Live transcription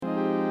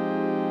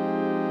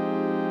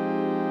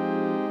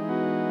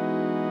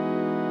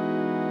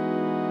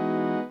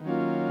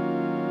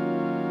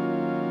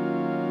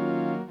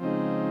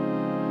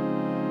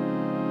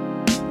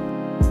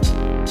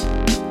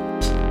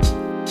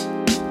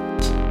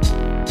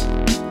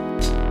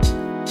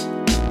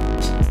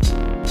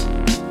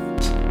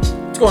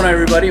going on,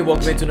 everybody?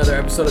 Welcome into another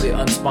episode of the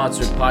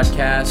Unsponsored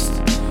Podcast.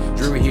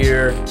 Drew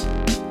here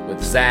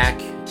with Zach,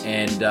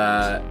 and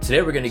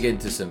today we're going to get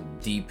into some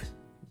deep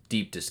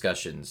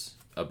discussions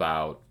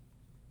about.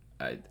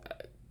 I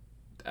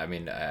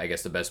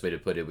guess the best way to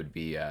put it would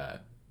be a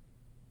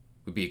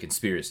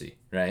conspiracy,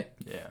 right?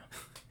 Yeah.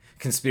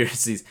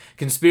 Conspiracies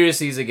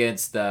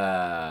against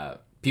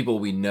people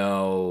we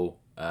know,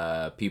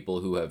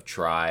 people who have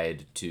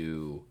tried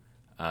to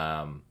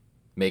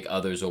make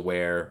others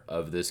aware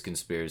of this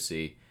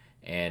conspiracy,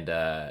 and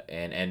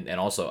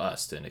also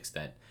us to an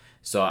extent.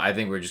 So I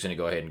think we're just gonna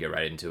go ahead and get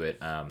right into it.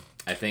 I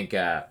think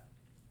the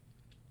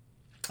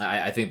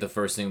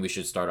first thing we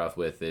should start off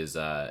with is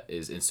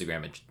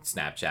Instagram and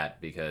Snapchat,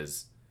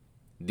 because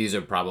these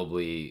are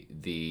probably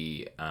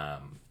the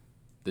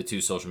two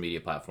social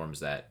media platforms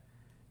that,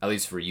 at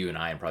least for you and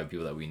I, and probably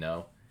people that we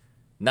know,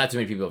 not too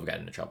many people have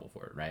gotten into trouble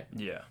for it, right?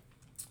 Yeah.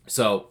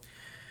 So,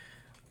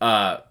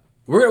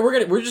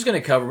 we're just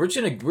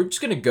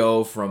gonna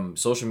go from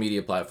social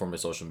media platform to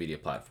social media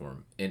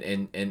platform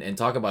and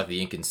talk about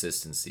the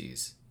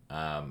inconsistencies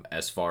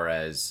as far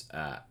as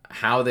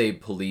how they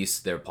police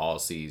their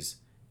policies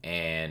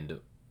and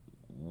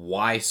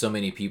why so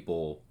many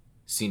people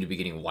seem to be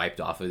getting wiped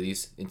off of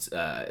these.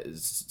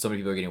 So many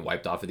people are getting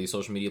wiped off of these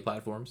social media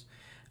platforms.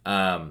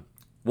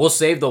 We'll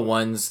save the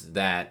ones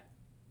that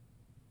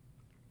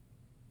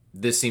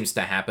this seems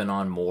to happen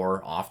on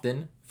more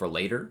often for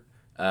later.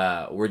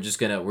 We're just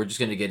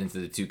gonna get into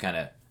the two kind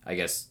of, I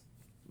guess,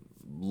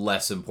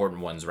 less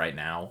important ones right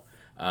now,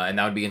 and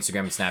that would be Instagram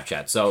and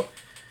Snapchat. So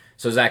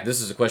Zach,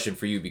 this is a question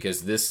for you,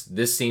 because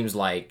this seems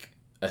like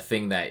a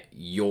thing that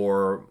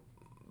your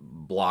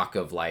block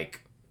of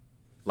like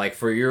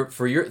for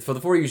the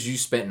 4 years you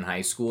spent in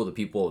high school, the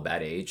people of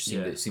that age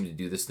seem to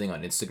do this thing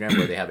on Instagram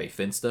where they have a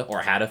Finsta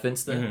or had a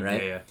Finsta,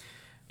 right? Yeah.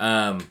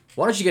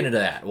 Why don't you get into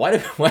that? Why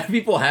do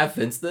people have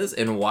Finstas,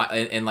 and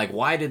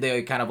why did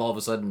they kind of all of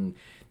a sudden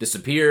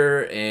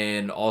disappear,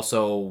 and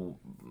also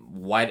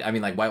why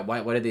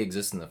did they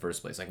exist in the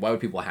first place? Like, why would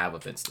people have a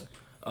Finsta?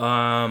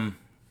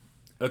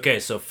 Okay,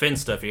 so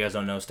Finsta, if you guys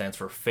don't know, stands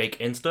for fake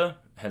Insta,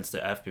 hence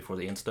the F before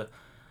the Insta.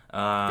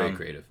 Very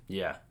creative.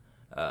 Yeah.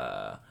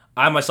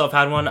 I myself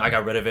had one. I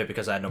got rid of it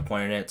because I had no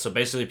point in it. So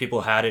basically,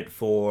 people had it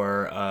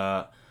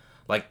for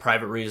like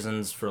private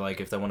reasons, for like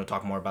if they want to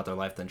talk more about their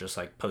life than just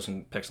like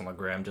posting pics on the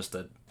gram, just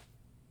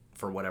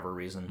for whatever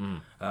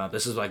reason.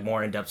 This is like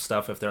more in-depth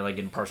stuff if they're like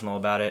getting personal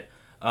about it.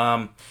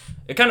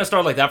 It kind of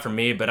started like that for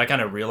me, but I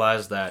kind of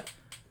realized that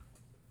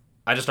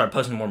I just started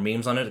posting more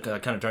memes on it, because I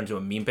kind of turned into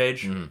a meme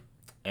page,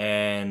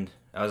 and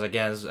I was like,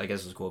 yeah, I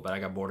guess it's cool, but I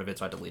got bored of it,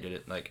 so I deleted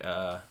it. Like,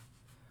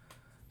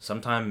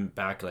 sometime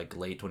back, like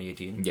late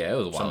 2018. Yeah, it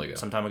was a while ago.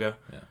 Some time ago.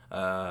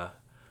 Yeah.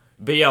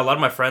 But yeah, a lot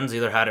of my friends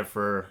either had it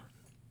for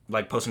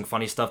like posting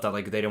funny stuff that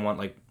like they didn't want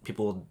like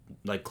people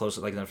like close,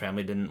 like their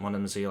family didn't want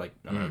them to see, like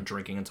I don't know,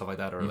 drinking and stuff like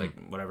that, or like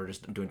whatever,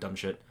 just doing dumb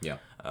shit. Yeah.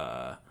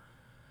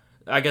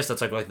 I guess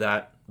that's like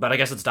that, but I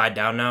guess it's died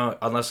down now,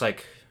 unless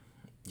like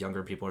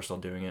younger people are still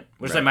doing it,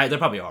 which Right. they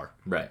probably are.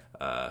 Right.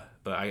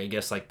 But I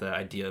guess like the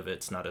idea of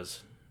it's not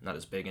as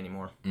big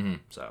anymore.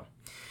 So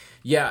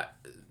Yeah.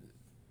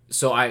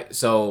 So I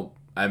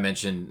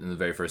mentioned in the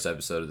very first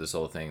episode of this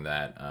whole thing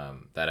that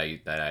that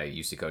I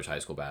used to coach high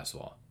school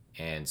basketball,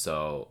 and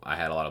so I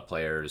had a lot of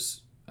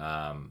players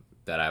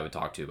that I would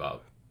talk to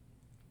about,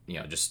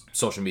 just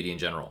social media in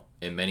general,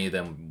 and many of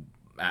them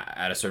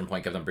at a certain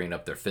point kept on bringing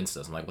up their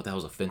Finstas. I'm like, what the hell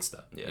is a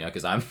Finsta? Yeah.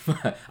 Because I'm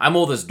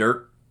old as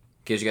dirt.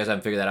 In case you guys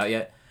haven't figured that out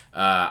yet,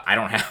 I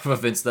don't have a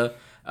Finsta.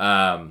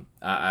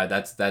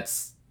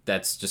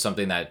 That's just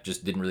something that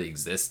just didn't really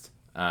exist,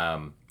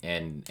 and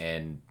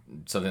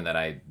something that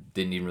I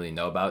didn't even really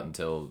know about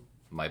until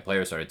my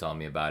players started telling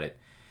me about it.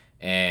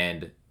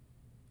 And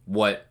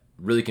what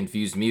really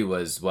confused me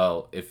was,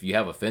 well, if you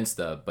have a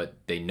Finsta, but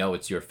they know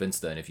it's your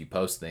Finsta, and if you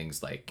post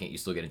things, like, can't you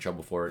still get in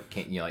trouble for it?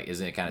 Can't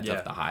isn't it kind of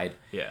tough to hide?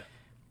 yeah.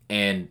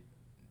 And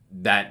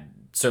that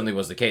certainly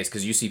was the case,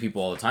 because you see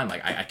people all the time.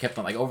 Like, I kept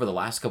on, like, over the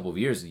last couple of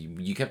years,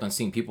 you kept on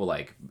seeing people,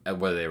 like,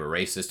 whether they were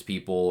racist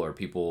people or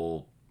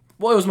people.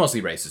 Well, it was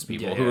mostly racist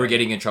people who were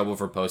getting in trouble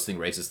for posting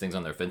racist things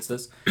on their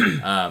Finstas.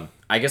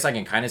 I guess I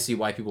can kind of see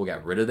why people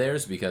got rid of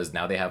theirs, because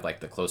now they have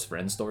like the close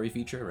friends story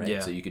feature, right?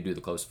 Yeah. So you could do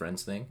the close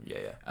friends thing.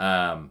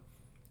 Yeah.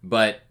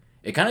 But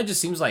it kind of just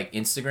seems like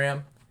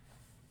Instagram,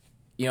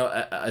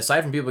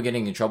 aside from people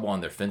getting in trouble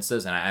on their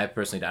Finstas, and I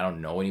personally, I don't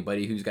know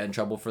anybody who's got in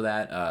trouble for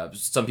that.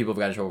 Some people have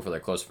gotten in trouble for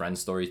their close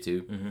friends story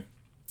too. Mm-hmm.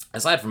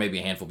 Aside from maybe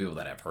a handful of people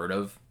that I've heard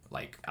of,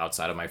 like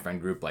outside of my friend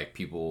group, like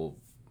people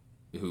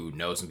who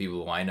know some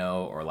people who I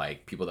know, or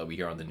like people that we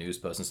hear on the news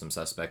posting some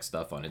suspect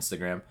stuff on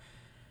Instagram.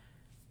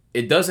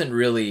 It doesn't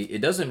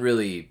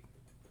really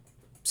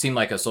seem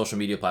like a social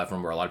media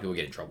platform where a lot of people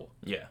get in trouble.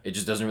 Yeah. It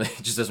just doesn't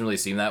really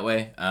seem that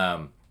way.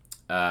 I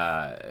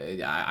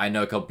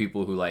know a couple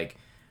people who like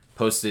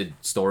posted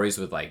stories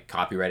with like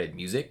copyrighted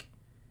music,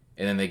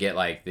 and then they get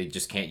like, they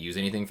just can't use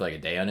anything for like a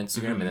day on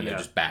Instagram, and then they're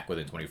just back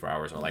within 24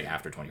 hours or like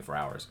after 24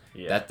 hours.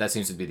 Yeah. That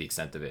seems to be the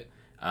extent of it.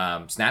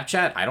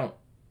 Snapchat,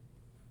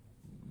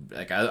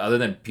 like other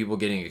than people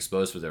getting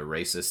exposed for their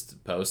racist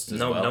posts as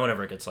no well. No one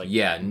ever gets like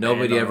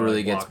nobody ever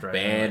really gets blocked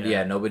banned. right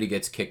now, Nobody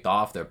gets kicked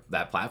off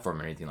that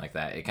platform or anything like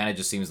that. It kind of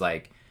just seems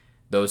like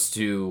those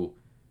two.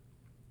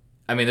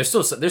 I mean, there's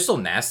still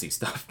nasty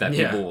stuff that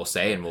people will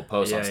say and will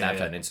post on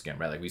Snapchat and Instagram,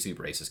 right? Like we see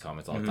racist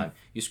comments all the time.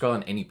 You scroll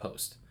on any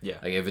post,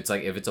 like if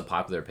it's a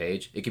popular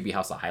page, it could be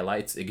House of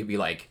Highlights, it could be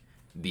like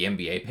the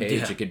NBA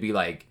page, it could be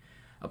like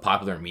a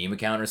popular meme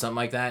account or something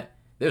like that.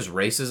 There's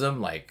racism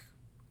like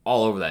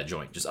all over that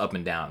joint, just up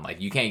and down.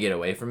 Like you can't get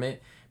away from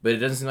it, but it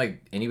doesn't seem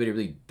like anybody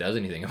really does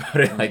anything about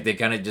it. Like they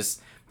kind of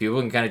just people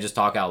can kind of just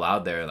talk out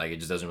loud there. Like it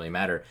just doesn't really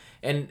matter.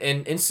 And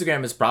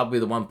Instagram is probably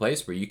the one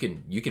place where you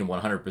can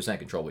 100%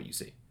 control what you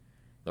see.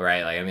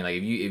 Right, like I mean, like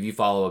if you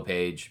follow a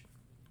page,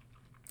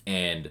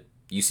 and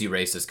you see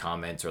racist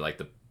comments or like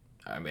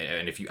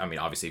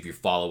obviously if you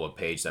follow a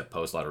page that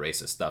posts a lot of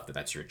racist stuff, then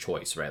that's your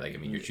choice, right? Like I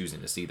mean, you're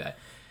choosing to see that.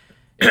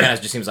 It kind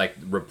of just seems like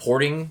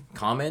reporting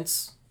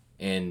comments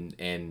and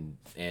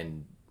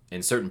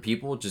certain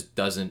people just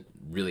doesn't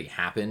really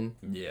happen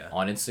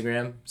on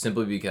Instagram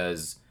simply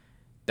because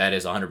that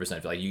is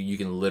 100% like you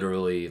can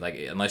literally like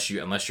unless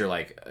you're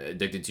like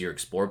addicted to your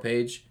explore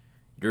page.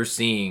 You're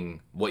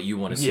seeing what you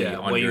want to see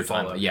on your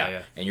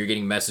timeline. And you're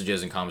getting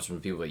messages and comments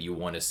from people that you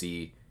want to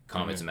see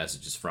comments and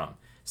messages from.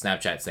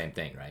 Snapchat, same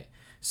thing, right?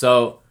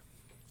 So,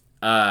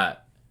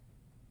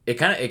 it's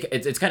kind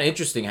of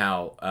interesting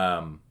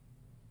how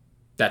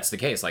that's the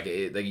case. Like,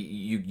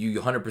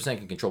 you 100%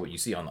 can control what you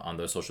see on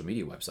those social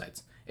media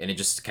websites, and it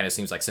just kind of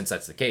seems like since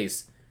that's the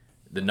case,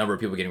 the number of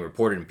people getting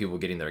reported and people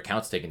getting their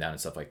accounts taken down and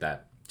stuff like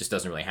that just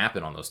doesn't really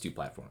happen on those two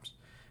platforms.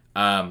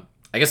 I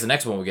guess the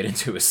next one we'll get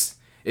into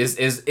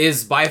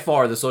is by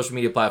far the social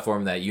media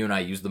platform that you and I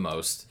use the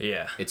most.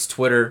 Yeah. It's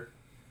Twitter.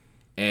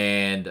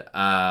 And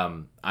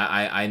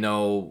I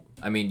know,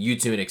 I mean, you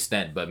to an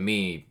extent, but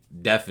me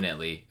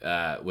definitely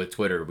with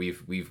Twitter,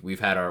 we've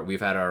had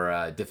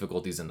our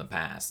difficulties in the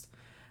past.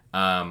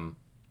 I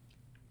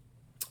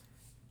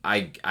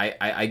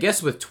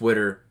guess with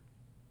Twitter,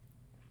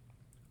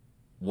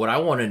 what I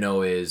want to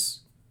know is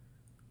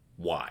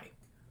why?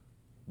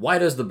 Why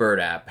does the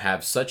Bird app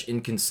have such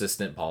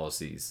inconsistent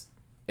policies?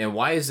 And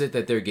why is it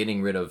that they're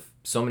getting rid of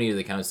so many of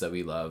the accounts that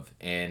we love?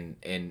 And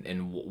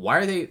why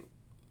are they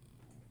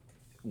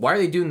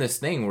doing this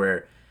thing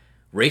where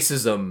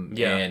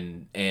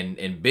racism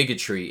and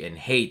bigotry and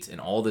hate and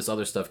all this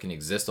other stuff can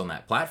exist on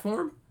that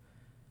platform?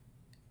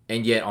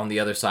 And yet on the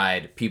other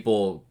side,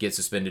 people get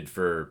suspended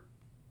for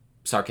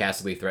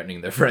sarcastically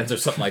threatening their friends or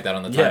something like that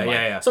on the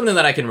timeline. Something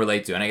that I can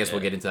relate to, and I guess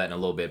we'll get into that in a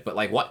little bit. But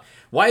like,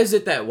 why is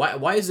it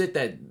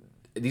that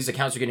these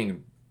accounts are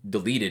getting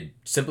deleted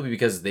simply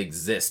because they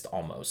exist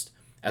almost,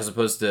 as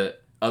opposed to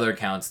other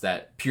accounts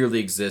that purely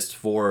exist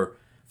for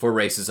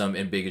racism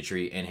and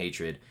bigotry and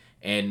hatred,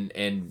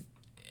 and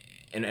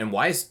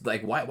why is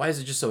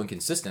it just so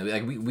inconsistent?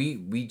 Like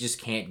we just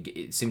can't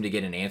seem to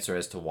get an answer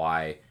as to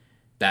why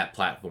that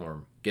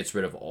platform gets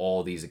rid of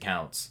all these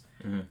accounts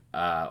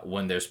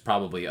when there's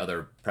probably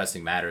other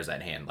pressing matters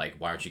at hand. Like,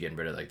 why aren't you getting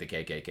rid of like the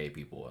KKK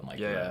people and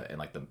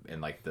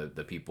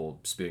the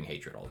people spewing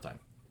hatred all the time?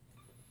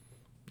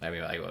 I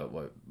mean, like,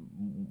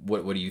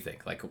 what do you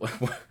think? Like,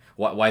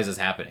 why is this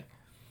happening?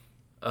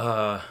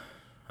 I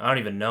don't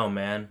even know,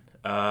 man.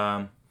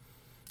 And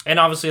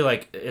obviously,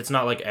 like, it's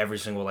not like every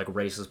single like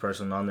racist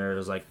person on there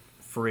is like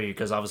free,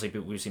 because obviously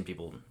we've seen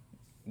people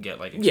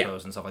get like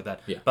exposed and stuff like that.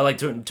 Yeah. But like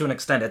to an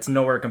extent, it's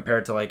nowhere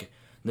compared to like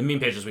the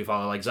meme pages we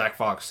follow. Like Zach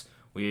Fox,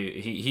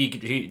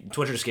 he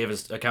Twitter just gave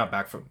his account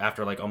back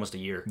after like almost a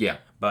year. Yeah.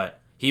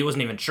 But he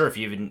wasn't even sure if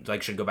he even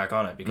like should go back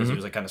on it because he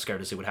was like kind of scared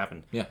to see what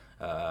happened. Yeah.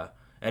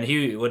 And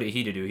what did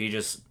he do? He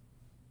just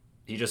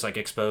like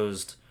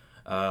exposed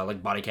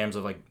like body cams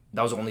of like,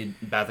 that was the only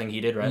bad thing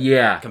he did, right?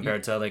 Yeah.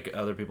 Compared to like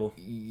other people.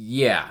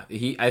 Yeah.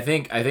 I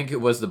think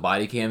it was the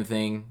body cam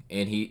thing,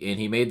 and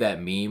he made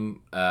that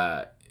meme.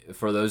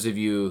 For those of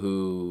you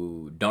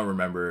who don't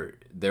remember,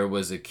 there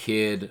was a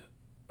kid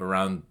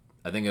around,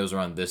 I think it was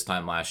around this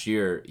time last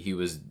year. He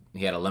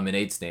had a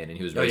lemonade stand, and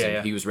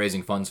he was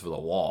raising funds for the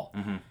wall.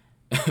 Mm-hmm.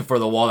 For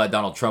the wall that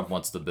Donald Trump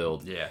wants to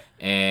build. Yeah.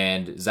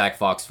 And Zach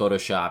Fox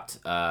photoshopped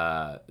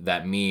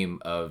that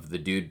meme of the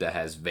dude that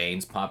has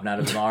veins popping out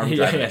of his arm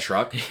driving a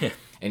truck.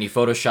 And he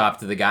photoshopped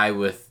the guy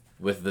with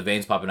the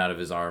veins popping out of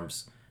his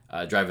arms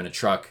driving a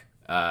truck,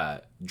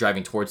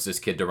 driving towards this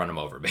kid to run him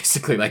over,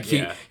 basically. Like,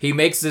 he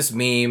makes this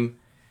meme.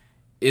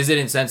 Is it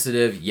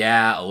insensitive?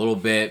 Yeah, a little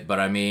bit,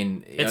 but I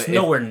mean... It's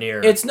nowhere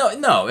near. It's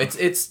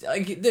it's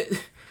like...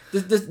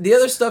 The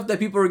other stuff that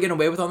people are getting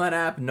away with on that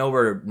app,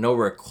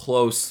 nowhere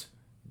close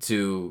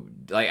to,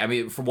 like, I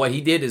mean, for what he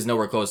did is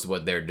nowhere close to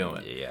what they're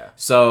doing. Yeah.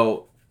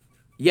 So,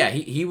 yeah,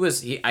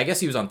 I guess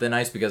he was on thin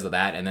ice because of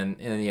that, and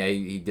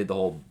he did the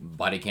whole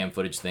body cam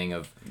footage thing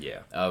of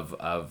a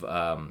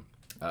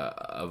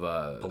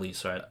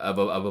police, right?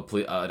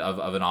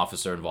 Of an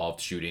officer involved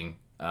shooting,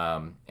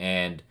 and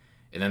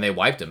then they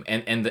wiped him,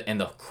 and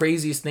the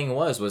craziest thing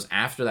was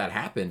after that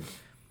happened,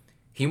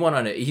 he went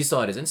on he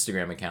saw it his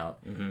Instagram account.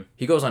 Mm-hmm.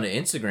 He goes on to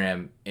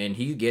Instagram and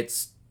he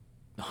gets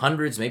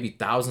hundreds, maybe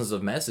thousands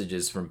of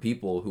messages from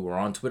people who were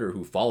on Twitter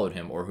who followed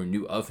him or who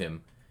knew of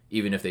him,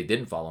 even if they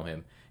didn't follow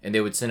him, and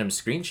they would send him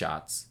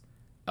screenshots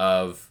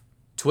of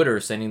Twitter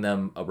sending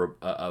them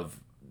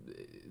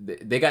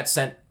they got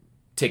sent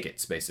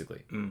tickets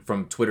basically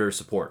from Twitter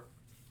support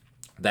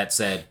that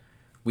said,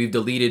 we've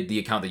deleted the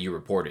account that you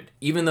reported,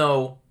 even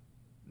though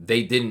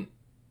they didn't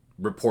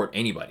report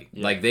anybody.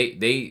 Yeah. Like they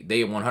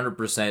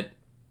 100%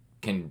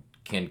 can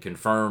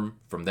confirm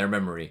from their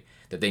memory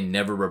that they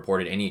never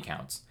reported any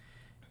accounts.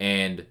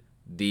 And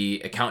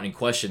the account in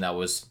question that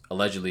was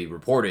allegedly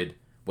reported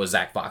was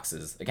Zach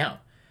Fox's account.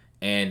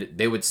 And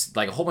they would,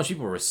 like, a whole bunch of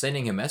people were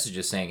sending him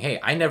messages saying, hey,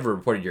 I never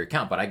reported your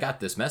account, but I got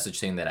this message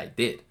saying that I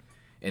did.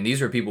 And these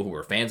were people who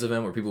were fans of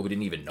him or people who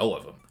didn't even know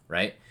of him,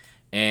 right?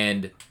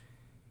 And,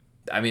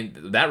 I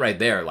mean, that right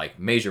there, like,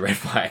 major red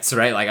flags,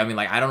 right? Like, I mean,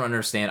 like, I don't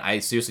understand. I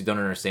seriously don't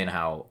understand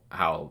how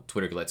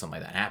Twitter could let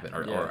something like that happen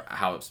or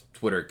how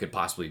Twitter could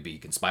possibly be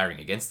conspiring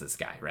against this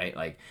guy, right?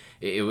 Like,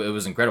 it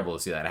was incredible to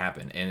see that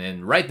happen. And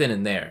then right then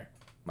and there,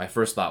 my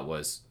first thought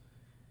was,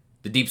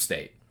 the deep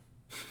state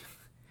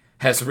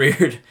has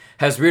reared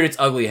its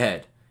ugly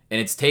head, and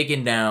it's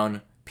taken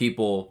down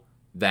people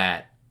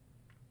that,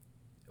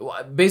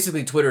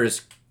 basically, Twitter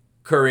is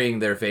currying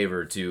their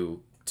favor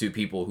to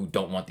people who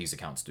don't want these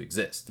accounts to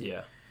exist.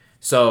 Yeah.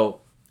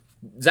 So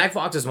Zach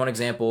Fox is one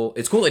example.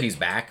 It's cool that he's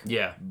back.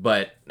 Yeah.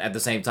 But at the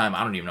same time,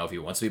 I don't even know if he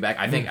wants to be back.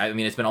 I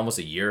mean, it's been almost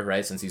a year,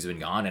 right, since he's been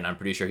gone, and I'm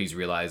pretty sure he's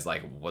realized,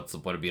 like, what's the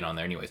point of being on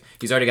there anyways.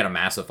 He's already got a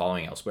massive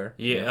following elsewhere.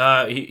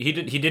 Yeah. He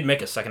did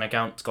make a second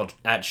account. It's called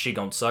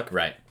 @SheDon'tSuck.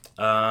 Right.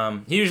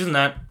 He was using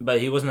that,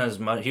 but he wasn't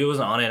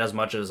on it as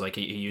much as like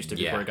he used to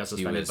before he got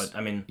suspended. But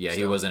I mean,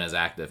 he wasn't as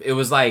active. It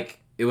was like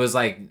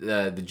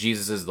the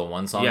Jesus is the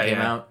One song came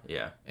out.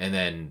 Yeah. And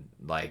then,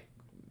 like,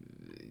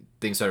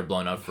 things started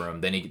blowing up for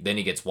him. Then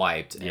he gets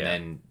wiped, and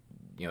then,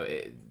 you know,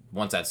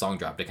 once that song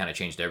dropped, it kind of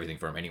changed everything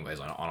for him, anyways,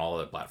 on all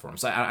other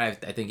platforms. So I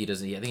think he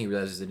doesn't. I think he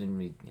realizes he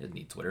doesn't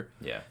need Twitter.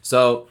 Yeah.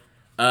 So,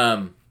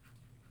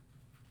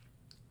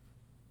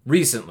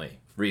 recently,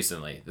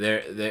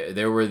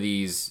 there were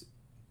these.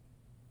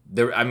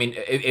 I mean,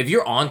 if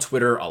you're on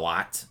Twitter a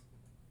lot,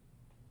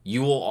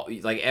 you will,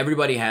 like,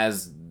 everybody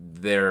has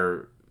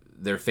their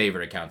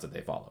favorite accounts that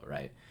they follow,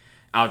 right?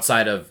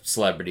 Outside of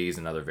celebrities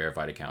and other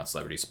verified accounts,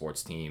 celebrity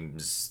sports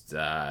teams,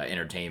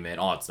 entertainment,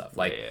 all that stuff.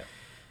 Like,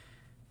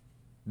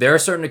 there are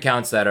certain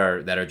accounts that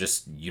are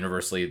just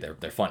universally they're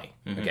funny,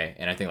 okay?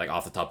 And I think, like,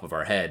 off the top of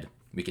our head,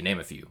 we can name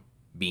a few.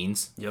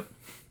 Beans. Yep.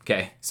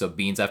 Okay, so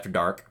Beans After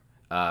Dark,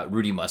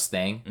 Rudy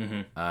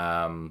Mustang,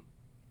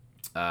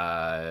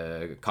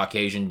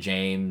 Caucasian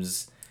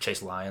James,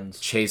 Chase Lyons.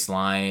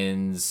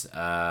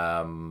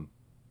 I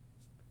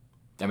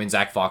mean,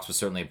 Zach Fox was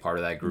certainly a part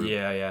of that group.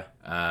 Yeah.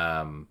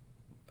 A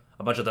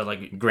bunch of their,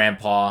 like,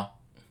 Grandpa,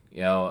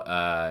 you know,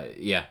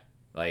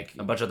 like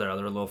a bunch of their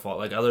other little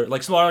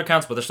smaller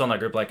accounts, but they're still in that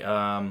group, like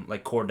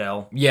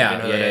Cordell.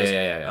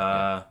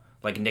 Yeah.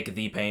 Like Nick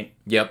the Paint.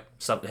 Yep.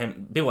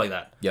 People like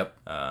that. Yep.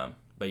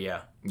 But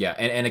yeah. Yeah,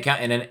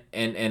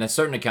 and a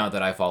certain account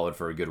that I followed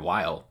for a good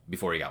while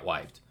before he got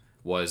wiped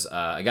was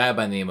a guy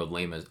by the name of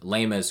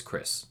Lame as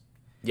Chris.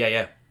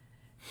 Yeah.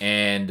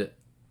 And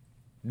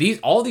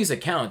all these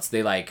accounts,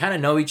 they, like, kind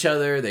of know each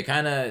other. They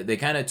kind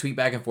of tweet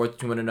back and forth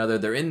to one another.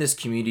 They're in this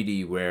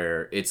community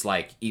where it's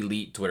like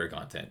elite Twitter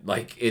content.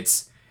 Like,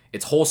 it's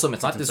wholesome.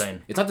 It's not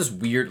this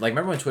weird, like,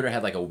 remember when Twitter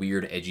had, like, a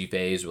weird edgy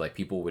phase where, like,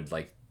 people would,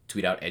 like,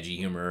 tweet out edgy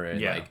humor and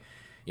like,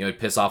 you know, it'd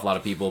piss off a lot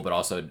of people, but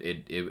also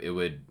it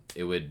would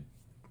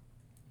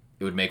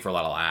make for a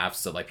lot of laughs.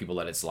 So, like, people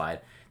let it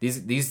slide.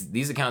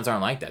 These accounts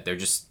aren't like that. They're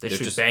just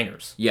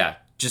bangers. Yeah,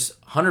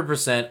 just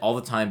 100% all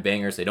the time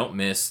bangers. They don't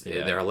miss.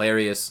 Yeah. They're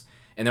hilarious,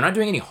 and they're not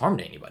doing any harm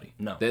to anybody.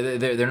 No,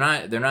 they're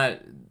not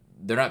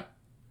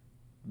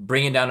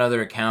bringing down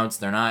other accounts.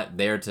 They're not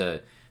there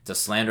to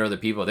slander other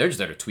people. They're just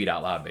there to tweet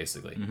out loud,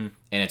 basically, and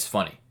it's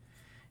funny.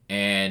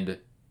 And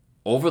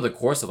over the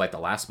course of, like, the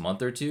last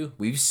month or two,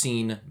 we've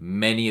seen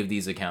many of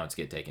these accounts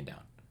get taken down.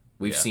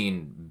 We've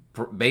seen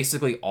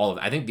basically all of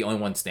it. I think the only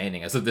one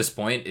standing as of this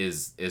point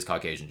is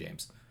Caucasian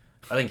James.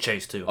 I think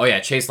Chase, too. Oh, yeah,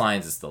 Chase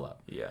Lyons is still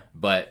up. Yeah.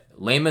 But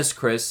Lame as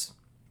Chris,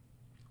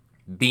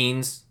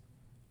 Beans,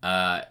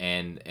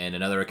 and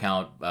another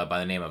account by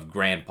the name of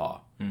Grandpa.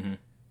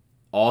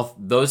 All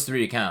those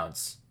three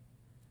accounts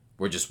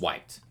were just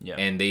wiped. Yeah.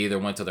 And they either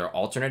went to their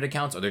alternate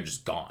accounts or they're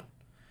just gone.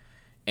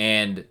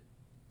 And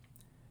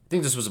I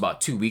think this was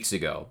about 2 weeks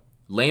ago.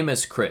 Lame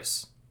as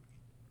Chris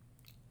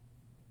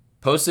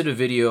posted a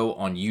video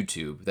on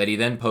YouTube that he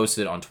then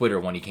posted on Twitter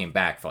when he came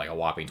back for, like, a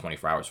whopping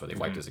 24 hours before they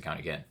wiped his account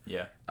again.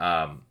 Yeah.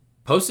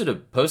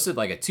 Posted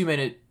like a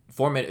 2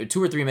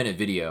 or 3 minute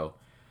video,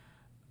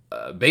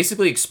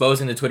 basically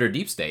exposing the Twitter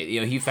deep state.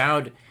 You know, he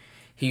found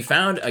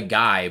a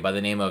guy by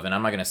the name of, and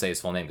I'm not gonna say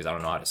his full name because I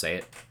don't know how to say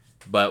it,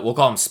 but we'll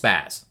call him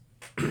Spaz.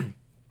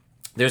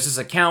 There's this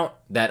account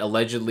that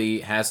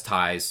allegedly has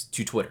ties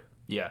to Twitter.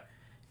 Yeah.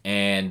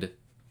 And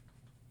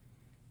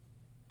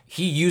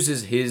he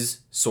uses his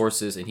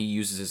sources and he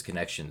uses his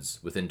connections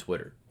within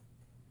Twitter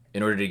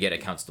in order to get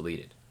accounts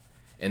deleted.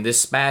 And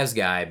this spaz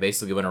guy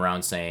basically went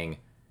around saying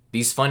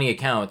these funny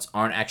accounts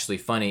aren't actually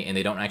funny and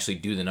they don't actually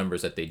do the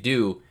numbers that they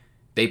do.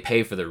 They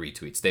pay for their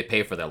retweets, they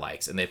pay for their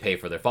likes, and they pay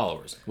for their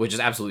followers, which is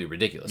absolutely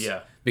ridiculous. Yeah.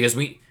 Because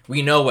we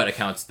know what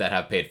accounts that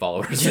have paid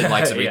followers and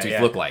likes and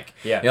retweets look like.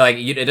 Yeah. You know, like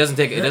it doesn't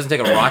take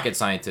a rocket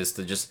scientist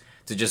to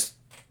just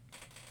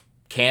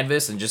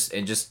canvas and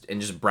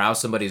just browse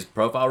somebody's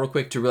profile real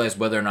quick to realize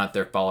whether or not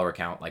their follower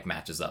count like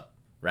matches up,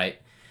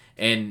 right?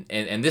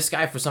 And this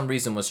guy for some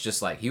reason was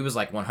just like, he was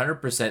like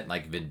 100%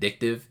 like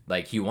vindictive,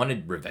 like he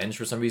wanted revenge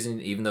for some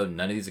reason, even though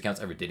none of these accounts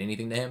ever did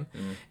anything to him.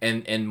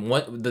 And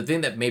what the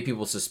thing that made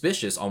people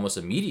suspicious almost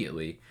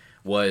immediately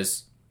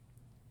was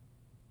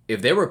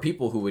if there were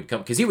people who would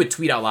come, because he would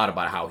tweet out loud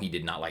about how he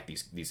did not like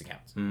these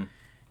accounts.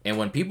 And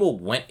when people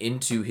went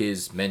into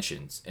his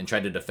mentions and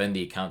tried to defend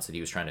the accounts that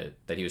he was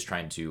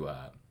trying to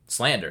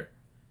slander,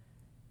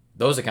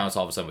 those accounts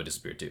all of a sudden would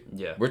disappear too.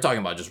 Yeah. We're talking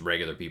about just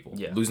regular people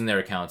losing their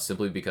accounts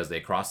simply because they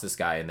crossed this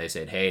guy and they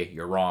said, "Hey,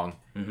 you're wrong,"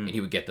 and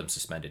he would get them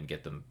suspended and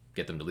get them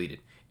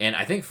deleted. And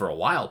I think for a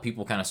while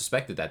people kind of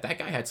suspected that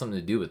guy had something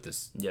to do with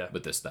this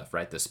stuff,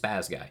 right? The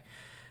spaz guy.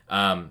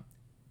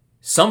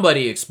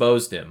 Somebody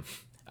exposed him.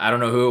 I don't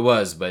know who it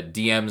was, but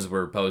DMs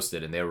were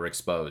posted and they were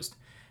exposed.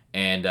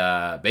 And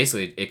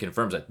basically, it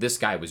confirms that this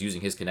guy was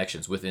using his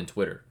connections within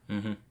Twitter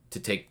to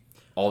take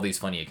all these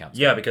funny accounts.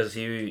 Yeah, because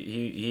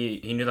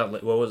he knew that.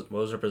 What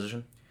was her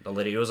position? The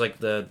lady. It was like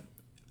the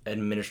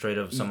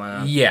administrative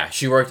someone. Yeah,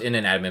 she worked in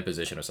an admin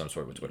position of some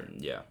sort with Twitter.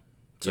 Yeah.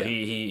 So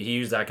he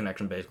used that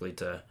connection basically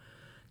to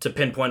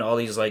pinpoint all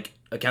these like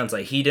accounts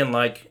that he didn't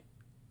like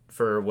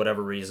for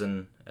whatever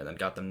reason, and then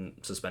got them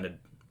suspended.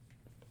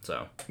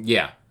 So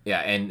yeah,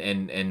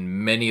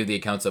 and many of the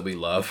accounts that we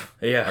love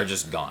are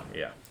just gone.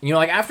 Yeah, you know,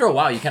 like after a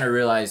while, you kind of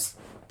realize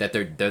that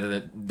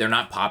they're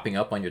not popping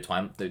up on your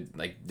time.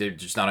 They're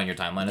just not on your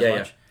timeline as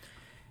much.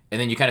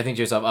 And then you kind of think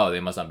to yourself, oh, they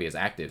must not be as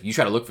active. You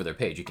try to look for their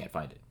page, you can't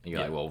find it, and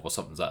you're like, well,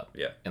 something's up.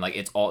 Yeah, and like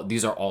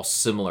these are all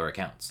similar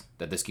accounts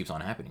that this keeps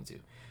on happening to.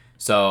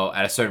 So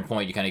at a certain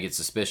point, you kind of get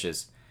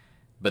suspicious.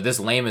 But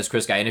this Lame as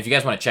Chris guy, and if you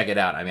guys want to check it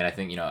out, I mean, I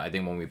think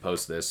when we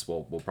post this,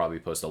 we'll probably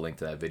post a link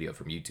to that video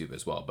from YouTube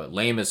as well. But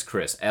Lame as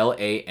Chris,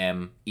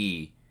 Lame,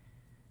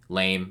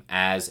 Lame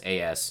as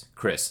AS,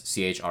 Chris,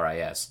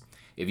 CHRIS.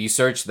 If you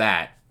search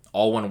that,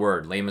 all one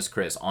word, Lame as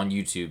Chris, on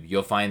YouTube,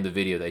 you'll find the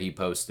video that he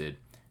posted.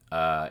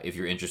 If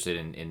you're interested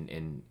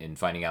in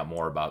finding out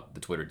more about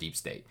the Twitter deep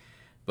state.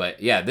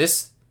 But yeah,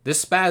 this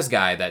spaz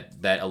guy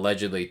that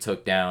allegedly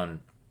took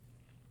down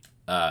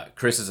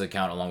Chris's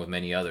account along with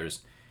many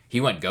others. He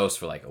went ghost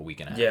for like a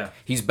week and a half. Yeah.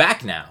 He's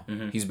back now.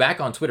 He's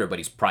back on Twitter, but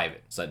he's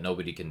private, so that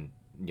nobody can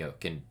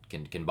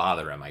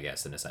bother him, I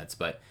guess, in a sense.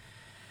 But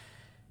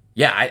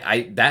yeah,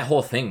 I that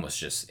whole thing was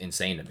just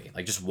insane to me.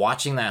 Like just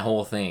watching that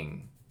whole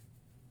thing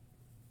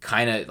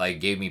kind of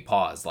like gave me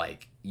pause.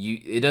 Like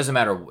it doesn't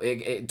matter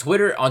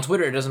on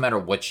Twitter, it doesn't matter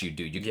what you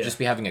do. You can just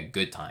be having a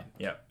good time.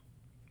 Yeah.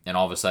 And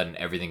all of a sudden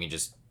everything can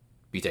just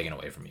be taken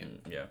away from you.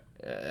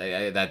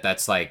 Yeah.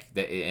 That's like,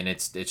 and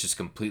it's just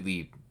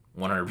completely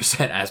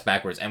 100% ass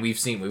backwards. And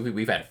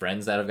we've had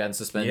friends that have gotten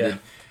suspended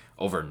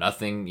over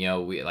nothing. You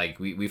know,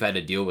 we've had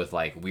to deal with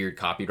like weird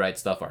copyright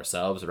stuff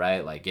ourselves,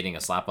 right? Like getting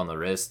a slap on the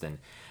wrist. And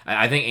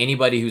I think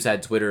anybody who's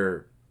had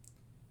Twitter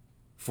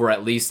for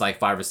at least like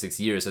 5 or 6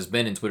 years has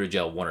been in Twitter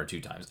jail 1 or 2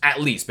 times, at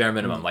least bare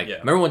minimum.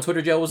 Remember when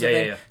Twitter jail was a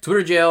thing?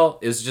 Twitter jail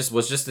was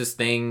just this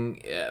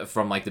thing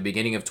from like the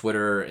beginning of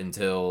Twitter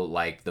until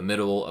like the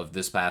middle of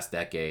this past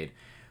decade,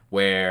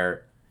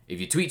 where if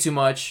you tweet too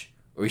much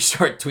or you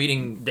start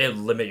tweeting, they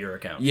limit your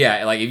account.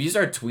 Yeah, like if you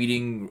start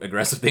tweeting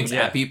aggressive things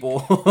at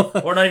people,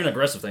 or not even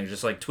aggressive things,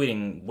 just like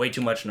tweeting way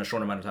too much in a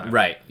short amount of time.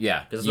 Right?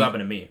 Yeah, this is what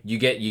happened to me. You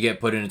get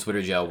put into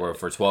Twitter jail where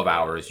for 12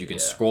 hours you can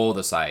scroll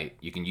the site,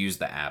 you can use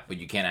the app, but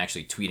you can't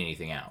actually tweet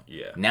anything out.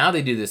 Yeah. Now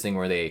they do this thing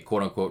where they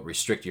quote unquote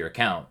restrict your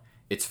account.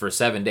 It's for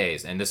 7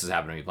 days, and this has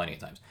happened to me plenty of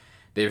times.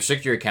 They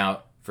restrict your account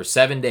for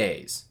 7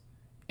 days,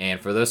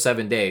 and for those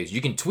 7 days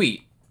you can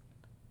tweet,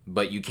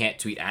 but you can't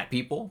tweet at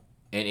people.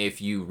 And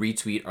if you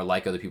retweet or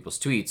like other people's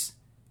tweets,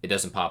 it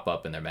doesn't pop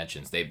up in their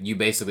mentions. You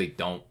basically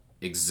don't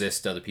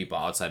exist to other people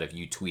outside of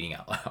you tweeting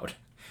out loud.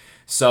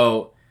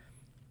 So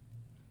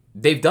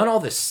they've done all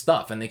this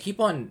stuff, and they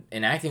keep on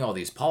enacting all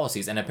these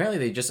policies. And apparently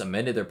they just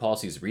amended their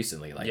policies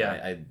recently. Like,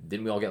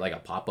 didn't we all get like a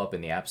pop up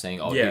in the app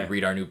saying, "Oh, you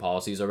read our new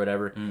policies" or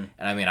whatever? And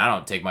I mean, I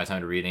don't take my time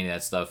to read any of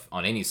that stuff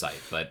on any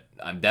site, but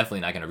I'm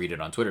definitely not going to read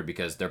it on Twitter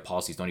because their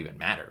policies don't even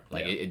matter.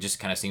 Like, it just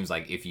kind of seems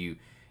like if you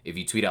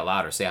tweet out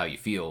loud or say how you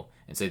feel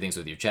and say things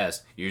with your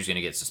chest, you're just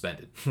gonna get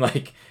suspended.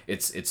 Like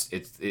it's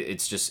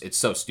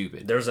so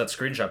stupid. There was that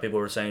screenshot people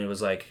were saying, it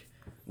was like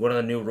one of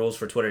the new rules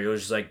for Twitter. It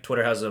was just like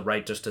Twitter has a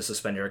right just to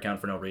suspend your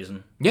account for no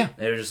reason. Yeah.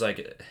 And it was just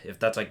like, if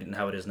that's like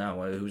how it is now,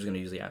 who's gonna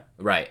use the app?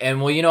 Right.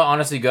 And well,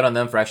 honestly, good on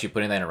them for actually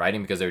putting that in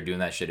writing because they were doing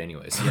that shit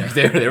anyways.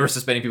 Yeah. they were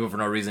suspending people for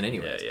no reason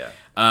anyways. Yeah.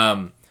 I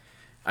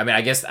mean,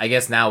 I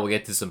guess now we'll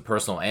get to some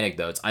personal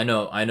anecdotes. I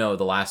know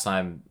the last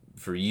time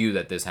for you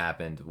that this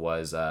happened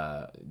was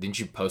didn't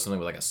you post something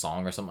with like a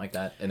song or something like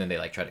that, and then they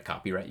like tried to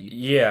copyright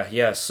you?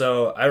 Yeah.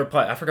 So I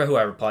replied. I forgot who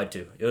I replied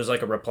to. It was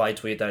like a reply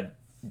tweet that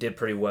did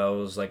pretty well. It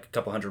was like a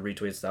couple hundred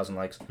retweets, 1,000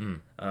 likes.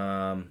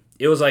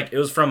 It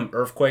was from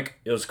Earthquake.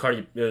 It was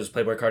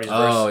Playboy Cardi's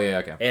verse. Oh yeah,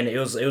 okay. And it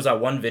was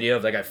that one video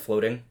of that guy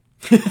floating.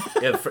 By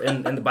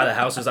the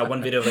house, there's that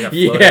one video of the guy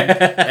floating,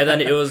 and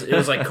then it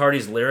was like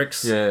Cardi's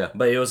lyrics,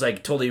 but it was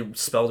like totally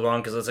spelled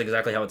wrong because that's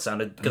exactly how it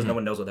sounded because no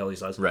one knows what the hell he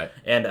says. Right.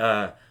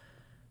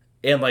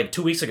 And like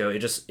 2 weeks ago,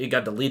 it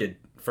got deleted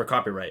for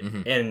copyright,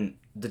 and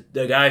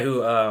the guy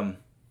who I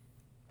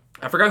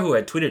forgot who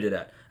I tweeted it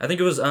at. I think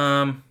it was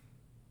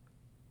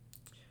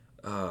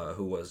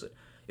who was it?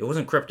 It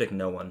wasn't Cryptic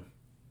No One.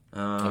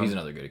 He's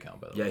another good account,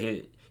 by the way.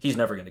 Yeah, he's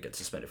never gonna get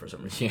suspended for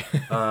some reason.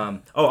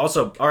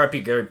 Also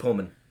R.I.P. Gary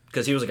Pullman.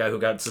 Because he was a guy who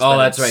got suspended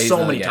that's right.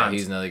 so many times.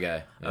 He's another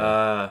guy.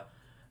 Yeah.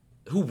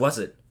 Who was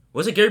it?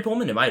 Was it Gary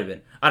Pullman? It might have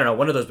been. I don't know.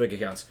 One of those big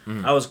accounts.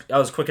 I was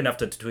quick enough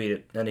to tweet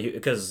it, and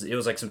because it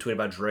was like some tweet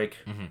about Drake.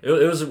 It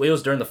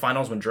was during the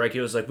finals when Drake.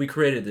 He was like, "We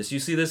created this. You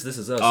see this? This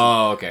is us."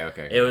 Oh,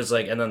 okay. It was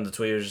like, and then the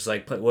tweet was just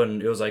like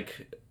when it was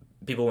like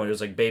people when it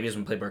was like babies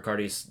when Playboy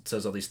Cardi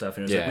says all these stuff,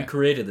 and it was like, "We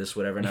created this,"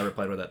 whatever, and I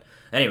replied with that.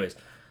 Anyways.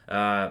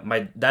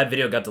 That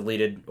video got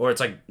deleted, or it's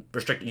like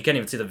restricted. You can't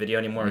even see the video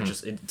anymore.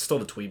 It's still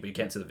the tweet, but you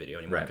can't see the video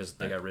anymore because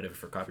they got rid of it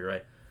for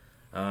copyright.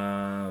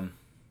 A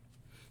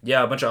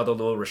bunch of other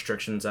little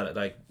restrictions that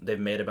like they've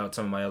made about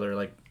some of my other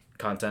like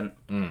content.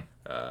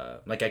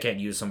 Like I can't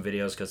use some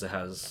videos because it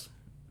has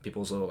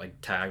people's little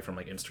like tag from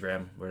like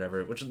Instagram or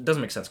whatever, which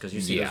doesn't make sense because you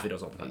see those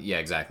videos all the time. Yeah,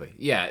 exactly.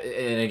 Yeah,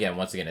 and again,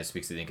 once again, it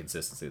speaks to the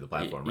inconsistency of the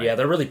platform. Right? Yeah,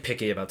 they're really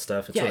picky about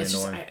stuff. It's really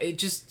annoying.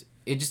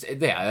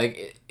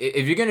 Like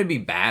if you're gonna be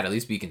bad, at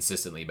least be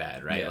consistently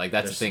bad, right? Yeah, like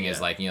that's the thing is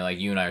like like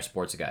you and I are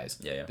sports guys.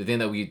 Yeah. The thing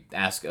that we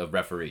ask of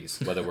referees,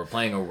 whether we're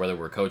playing or whether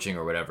we're coaching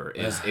or whatever,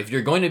 is if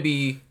you're going to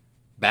be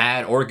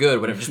bad or good,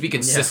 whatever, just be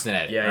consistent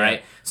at it,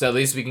 right? So at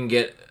least we can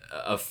get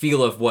a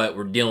feel of what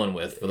we're dealing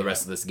with for the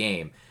rest of this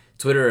game.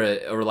 Twitter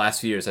over the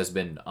last few years has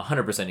been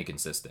 100%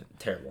 inconsistent.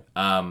 Terrible.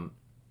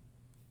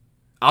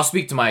 I'll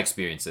speak to my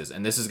experiences,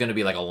 and this is going to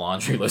be like a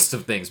laundry list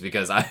of things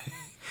because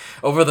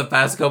over the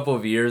past couple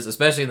of years,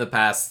 especially in the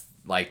past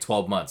like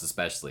 12 months,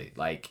 especially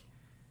like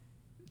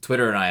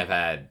Twitter and I have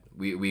had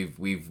we've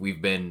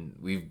been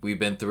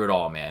through it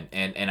all, man,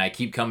 and I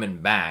keep coming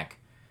back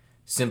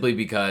simply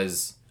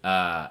because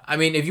I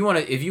mean if you want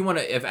to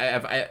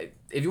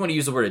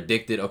use the word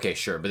addicted, okay,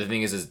 sure, but the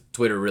thing is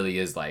Twitter really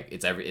is like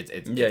it's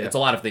a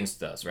lot of things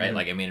to us, right?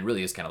 Like I mean it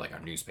really is kind of like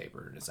our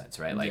newspaper in a sense,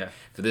 right? Like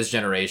for this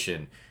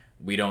generation.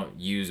 We don't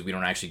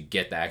actually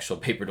get the actual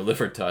paper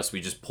delivered to us.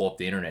 We just pull up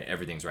the internet.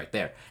 Everything's right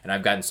there. And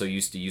I've gotten so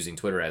used to using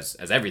Twitter as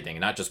everything,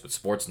 and not just with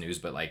sports news,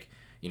 but like,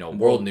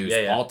 world news,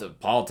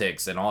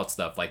 politics and all that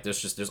stuff. Like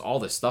there's all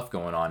this stuff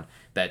going on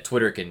that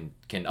Twitter can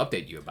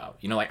update you about.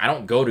 Like I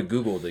don't go to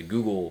Google to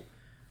Google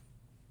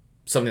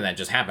something that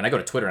just happened. I go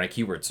to Twitter and I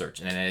keyword search,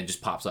 and then it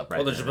just pops up right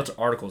Well, there's there, a bunch of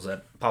articles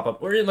that pop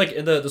up. Or like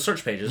in the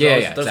search pages.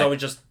 There's always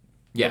just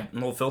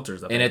little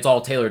filters. And it's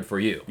all tailored for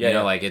you.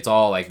 Like it's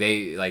all like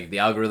the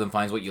algorithm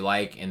finds what you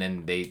like, and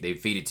then they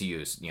feed it to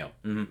you,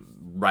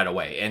 right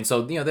away. And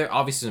so there are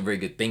obviously some very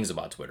good things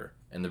about Twitter,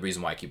 and the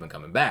reason why I keep on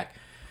coming back.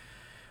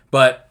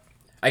 But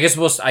I guess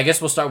we'll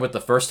start with the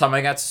first time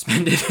I got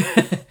suspended,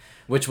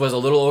 which was a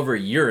little over a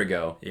year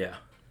ago. Yeah.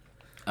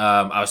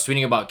 I was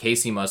tweeting about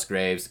Casey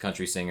Musgraves, the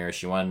country singer.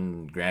 She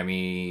won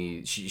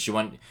Grammy. She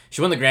won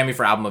the Grammy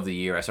for Album of the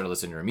Year. I started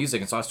listening to her music,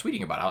 and so I was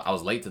tweeting about it. I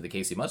was late to the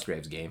Casey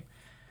Musgraves game.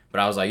 But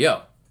I was like,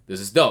 yo,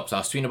 this is dope. So I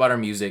was tweeting about her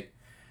music.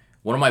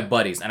 One of my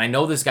buddies, and I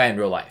know this guy in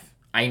real life.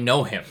 I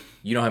know him.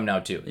 You know him now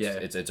too.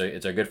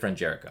 It's our good friend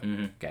Jericho.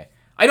 Okay.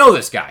 I know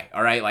this guy.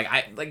 All right.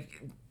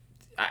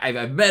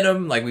 I've met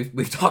him. Like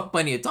we've talked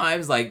plenty of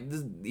times. Like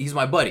he's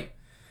my buddy.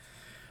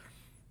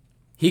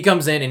 He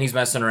comes in and he's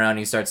messing around. And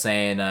he starts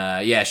saying,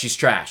 "Yeah, she's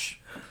trash."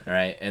 All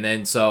right. And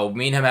then so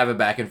me and him have a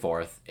back and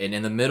forth. And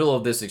in the middle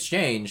of this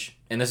exchange,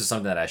 and this is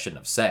something that I shouldn't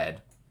have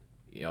said,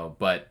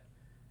 but.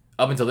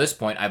 Up until this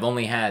point, I've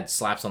only had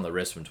slaps on the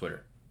wrist from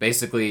Twitter.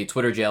 Basically,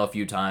 Twitter jail a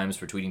few times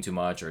for tweeting too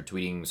much or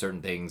tweeting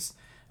certain things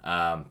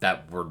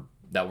that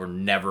were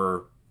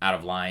never out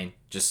of line.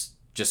 Just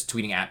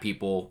tweeting at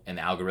people and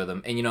the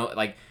algorithm. And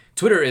like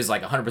Twitter is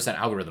like 100%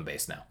 algorithm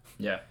based now.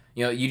 Yeah.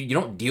 You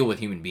don't deal with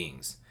human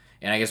beings,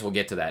 and I guess we'll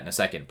get to that in a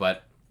second.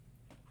 But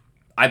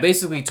I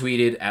basically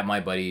tweeted at my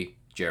buddy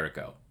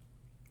Jericho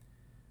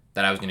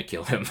that I was gonna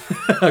kill him.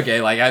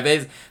 Okay, like I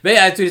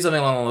tweeted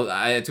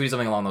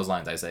something along those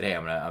lines. I said, "Hey,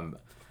 I'm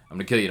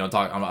gonna kill you. Don't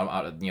talk.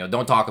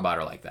 Don't talk about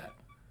her like that,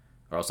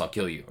 or else I'll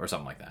kill you, or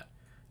something like that."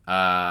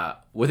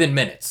 Within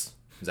minutes,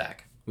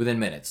 Zach. Within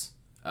minutes,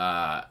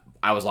 I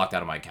was locked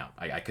out of my account.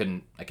 I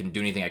couldn't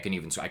do anything. I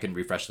couldn't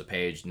refresh the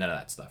page. None of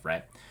that stuff.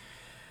 Right.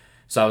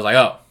 So I was like,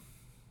 "Oh,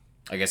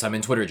 I guess I'm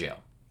in Twitter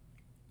jail."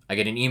 I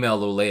get an email a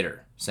little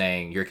later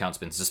saying your account's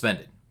been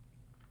suspended.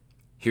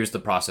 Here's the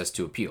process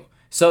to appeal.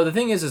 So the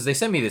thing is they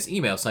sent me this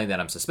email saying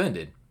that I'm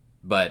suspended,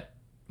 but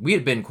we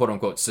had been quote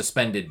unquote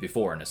suspended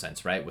before in a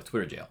sense, right, with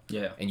Twitter jail.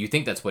 Yeah. And you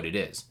think that's what it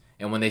is.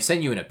 And when they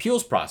send you an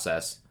appeals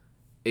process,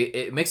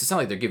 it makes it sound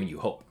like they're giving you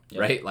hope,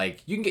 right?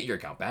 Like, you can get your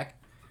account back.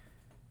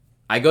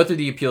 I go through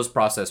the appeals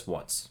process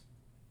once.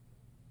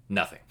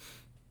 Nothing.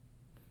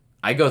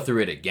 I go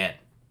through it again.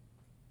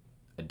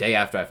 A day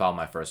after I filed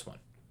my first one.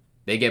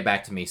 They get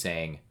back to me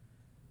saying,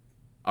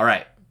 all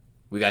right,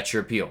 we got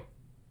your appeal,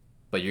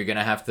 but you're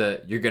gonna have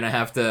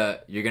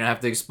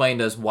to explain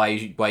to us why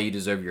you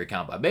deserve your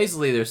account back.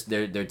 Basically,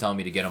 they're telling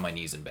me to get on my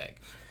knees and beg.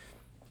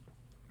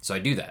 So I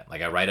do that.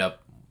 Like, I write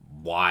up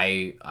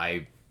why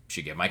I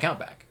should get my account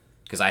back,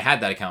 because I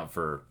had that account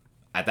for,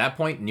 at that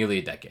point, nearly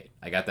a decade.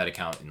 I got that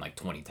account in like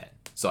 2010,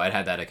 so I'd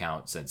had that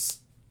account since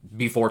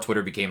before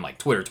Twitter became like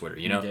Twitter.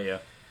 You know? Yeah.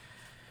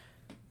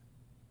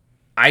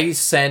 I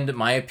send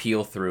my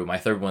appeal through, my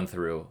third one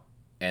through,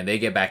 and they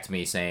get back to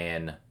me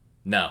saying,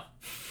 no,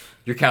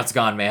 your account's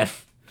gone, man.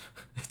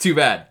 Too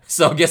bad.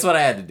 So guess what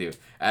I had to do?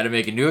 I had to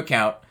make a new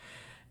account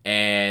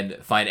and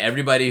find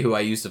everybody who I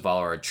used to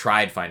follow, or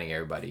tried finding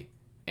everybody,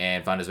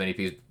 and found as many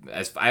people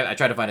as I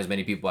tried to find as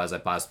many people as I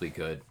possibly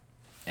could.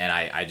 And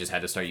I just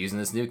had to start using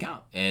this new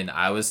account. And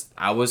I was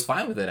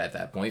fine with it at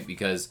that point,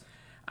 because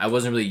I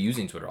wasn't really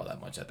using Twitter all that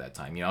much at that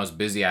time. You know, I was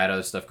busy. I had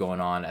other stuff going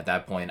on. At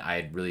that point, I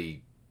had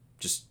really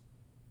just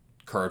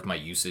curbed my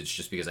usage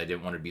just because I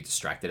didn't want to be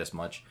distracted as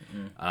much.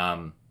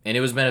 And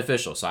it was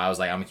beneficial. So I was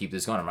like, I'm going to keep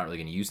this going. I'm not really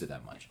going to use it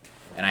that much.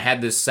 And I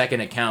had this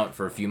second account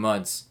for a few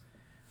months.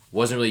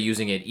 Wasn't really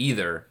using it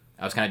either.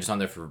 I was kind of just on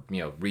there for,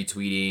 you know,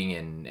 retweeting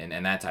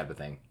and that type of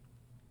thing.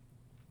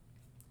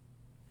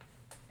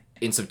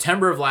 In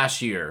September of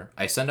last year,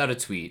 I sent out a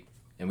tweet,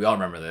 and we all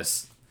remember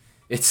this.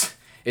 It's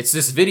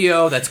this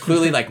video that's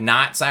clearly like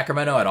not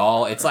Sacramento at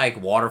all. It's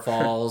like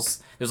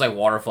waterfalls. There's like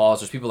waterfalls.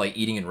 There's people like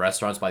eating in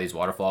restaurants by these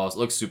waterfalls. It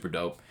looks super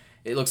dope.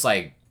 It looks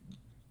like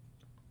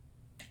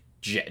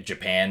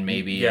Japan,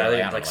 maybe. Yeah,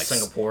 or like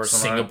Singapore or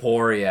something.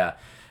 Singapore, yeah.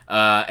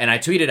 And I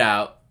tweeted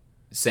out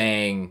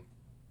saying,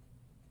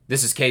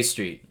 "This is K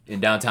Street in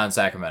downtown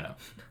Sacramento."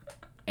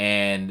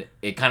 And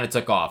it kind of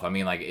took off. I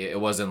mean, like, it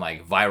wasn't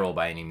like viral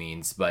by any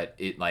means, but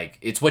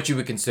it's what you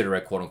would consider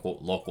a quote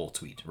unquote local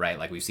tweet, right?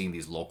 Like, we've seen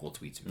these local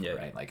tweets before,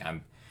 right? Like,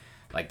 I'm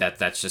like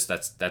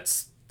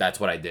that's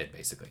what I did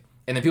basically.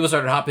 And then people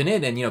started hopping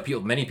in, and, you know,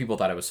 many people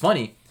thought it was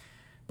funny,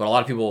 but a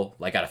lot of people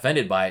like got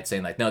offended by it,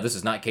 saying like, no, this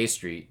is not K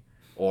Street,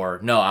 or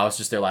no, I was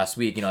just there last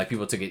week. You know, like,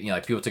 people took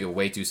it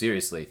way too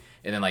seriously.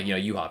 And then, like, you know,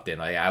 you hopped in.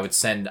 Like, I would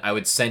send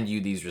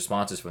you these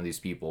responses from these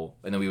people,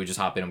 and then we would just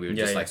hop in and we would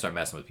like start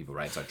messing with people,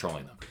 right? Start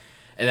trolling them.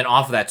 And then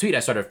off of that tweet, I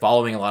started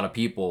following a lot of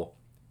people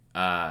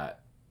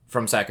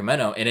from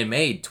Sacramento, and it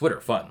made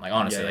Twitter fun. Like,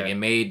 honestly, it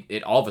made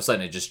it, all of a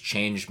sudden, it just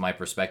changed my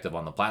perspective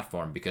on the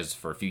platform, because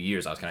for a few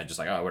years I was kind of just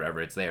like, oh,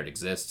 whatever, it's there, it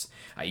exists.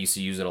 I used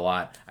to use it a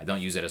lot. I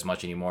don't use it as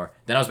much anymore.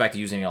 Then I was back to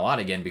using it a lot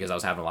again because I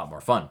was having a lot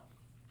more fun.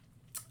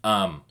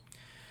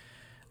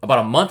 About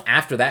a month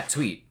after that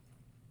tweet,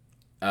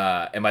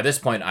 and by this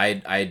point,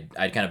 I'd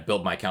kind of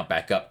built my account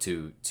back up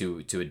to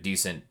a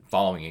decent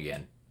following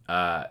again.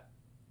 About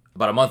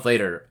a month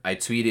later, I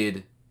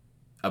tweeted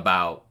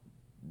about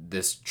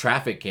this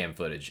traffic cam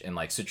footage in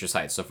like Citrus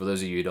Heights. So for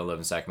those of you who don't live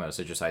in Sacramento,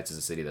 Citrus Heights is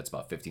a city that's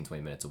about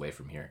 15-20 minutes away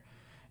from here.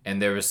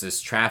 And there was this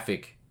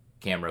traffic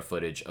camera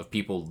footage of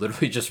people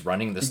literally just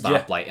running the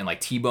stoplight and like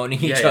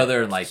T-boning each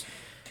other and like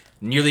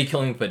nearly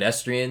killing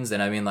pedestrians.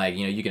 And I mean, like,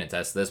 you know, you can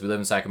attest to this. We live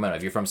in Sacramento.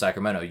 If you're from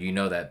Sacramento, you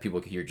know that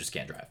people here just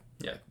can't drive.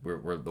 Yeah,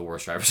 we're the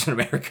worst drivers in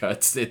America.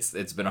 It's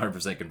been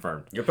 100%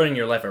 confirmed. You're putting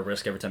your life at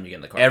risk every time you get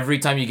in the car. Every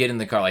time you get in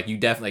the car, like, you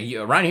definitely,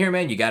 around here,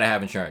 man, you gotta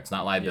have insurance,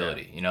 not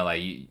liability. Yeah. You know,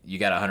 like, you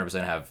gotta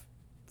 100% have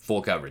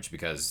full coverage,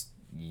 because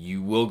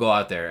you will go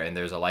out there and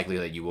there's a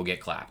likelihood you will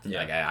get clapped. Yeah.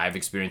 Like, I've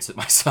experienced it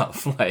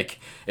myself.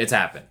 Like, it's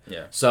happened.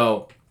 Yeah.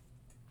 So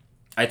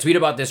I tweet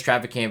about this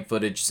traffic cam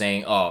footage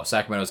saying, "Oh,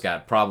 Sacramento's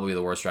got probably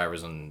the worst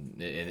drivers in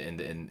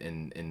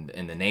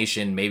the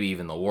nation, maybe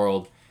even the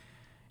world,"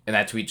 and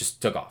that tweet just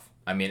took off.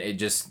 I mean, it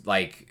just,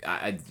 like,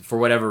 for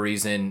whatever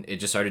reason, it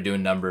just started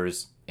doing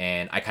numbers,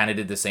 and I kind of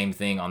did the same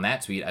thing on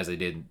that tweet as I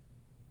did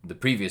the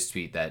previous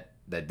tweet that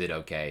did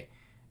okay,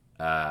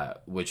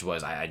 which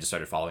was I just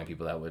started following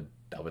people that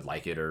would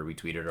like it or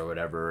retweet it or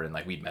whatever, and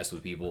like, we'd mess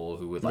with people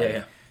who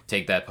would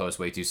take that post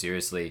way too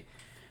seriously,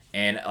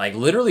 and like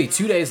literally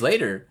 2 days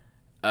later,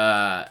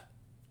 I'm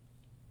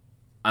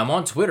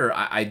on Twitter.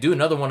 I do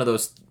another one of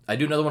those. I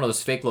do another one of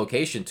those fake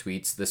location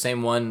tweets. The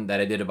same one that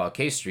I did about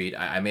K Street.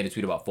 I made a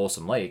tweet about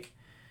Folsom Lake,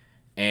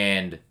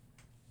 and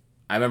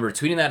I remember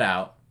tweeting that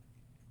out.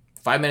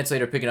 5 minutes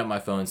later, picking up my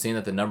phone, seeing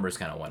that the numbers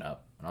kind of went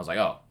up, and I was like,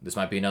 "Oh, this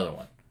might be another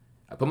one."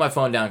 I put my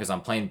phone down because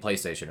I'm playing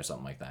PlayStation or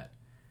something like that.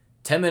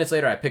 10 minutes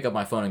later, I pick up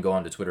my phone and go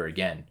onto Twitter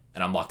again,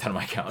 and I'm locked out of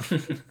my account.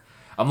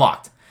 I'm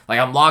locked. Like,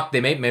 I'm locked.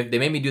 They made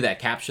me do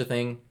that CAPTCHA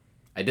thing.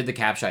 I did the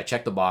CAPTCHA. I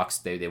checked the box.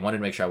 They wanted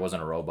to make sure I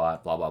wasn't a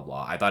robot. Blah blah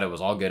blah. I thought it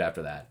was all good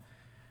after that.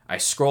 I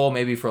scroll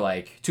maybe for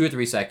like 2 or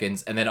 3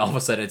 seconds, and then all of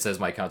a sudden it says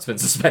my account's been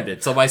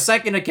suspended. So my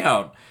second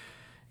account,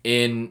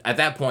 at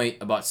that point,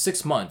 about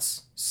 6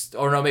 months,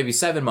 or no, maybe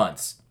 7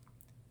 months,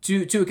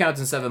 two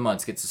accounts in 7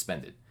 months get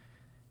suspended.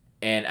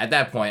 And at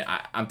that point,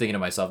 I'm thinking to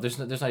myself, there's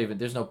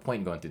no point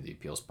in going through the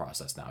appeals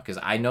process now, because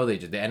I know they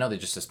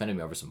just suspended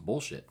me over some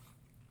bullshit.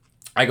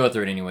 I go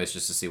through it anyways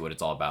just to see what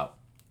it's all about,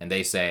 and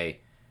they say,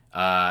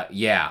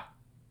 yeah,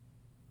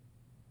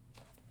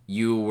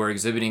 you were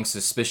exhibiting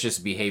suspicious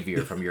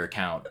behavior from your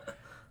account,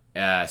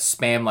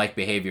 spam-like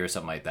behavior or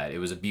something like that. It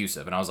was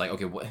abusive, and I was like,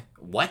 okay,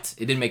 what?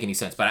 It didn't make any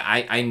sense. But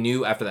I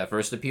knew after that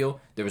first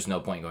appeal there was no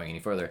point going any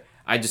further.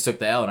 I just took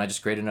the L and I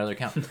just created another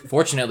account.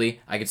 Fortunately,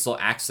 I could still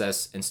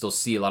access and still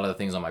see a lot of the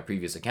things on my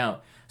previous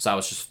account. So I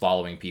was just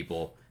following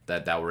people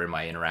that were in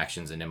my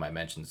interactions and in my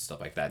mentions and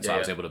stuff like that. So I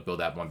was able to build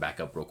that one back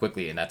up real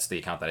quickly, and that's the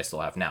account that I still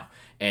have now.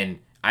 And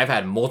I've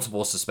had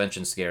multiple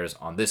suspension scares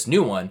on this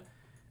new one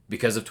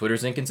because of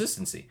Twitter's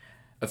inconsistency.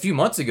 A few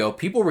months ago,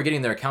 people were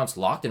getting their accounts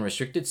locked and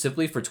restricted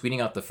simply for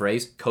tweeting out the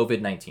phrase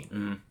COVID-19.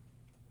 Mm.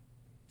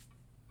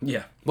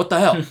 Yeah. What the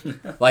hell?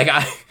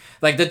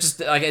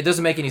 It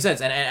doesn't make any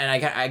sense. And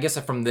I guess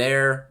from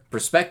their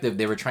perspective,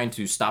 they were trying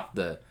to stop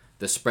the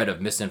spread of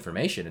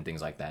misinformation and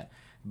things like that.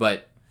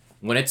 But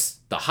when it's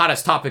the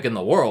hottest topic in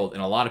the world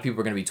and a lot of people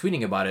are going to be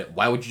tweeting about it,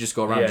 why would you just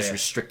go around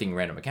restricting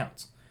random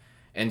accounts?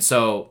 And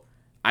so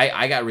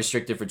I got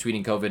restricted for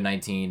tweeting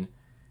COVID-19.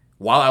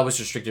 While I was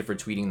restricted for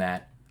tweeting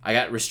that, I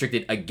got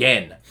restricted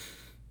again.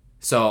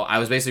 So I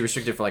was basically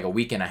restricted for like a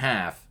week and a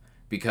half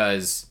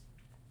because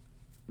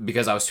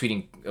I was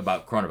tweeting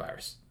about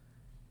coronavirus.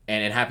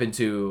 And it happened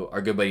to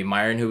our good buddy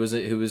Myron, who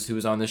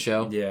was on this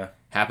show. Yeah.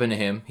 Happened to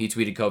him. He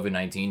tweeted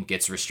COVID-19,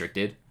 gets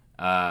restricted.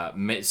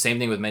 Same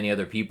thing with many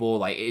other people.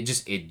 Like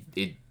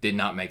it did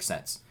not make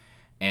sense.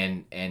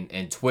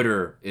 And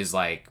Twitter is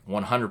like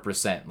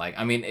 100%. Like,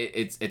 I mean,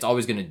 it's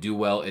always going to do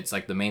well. It's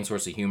like the main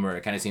source of humor.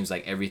 It kind of seems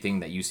like everything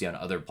that you see on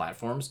other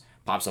platforms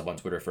pops up on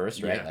Twitter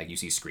first, right? Yeah. Like you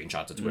see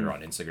screenshots of Twitter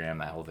on Instagram,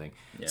 that whole thing.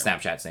 Yeah.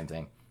 Snapchat, same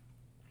thing.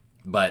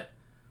 But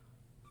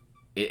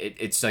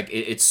it's like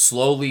it's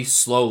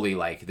slowly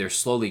like they're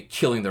slowly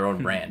killing their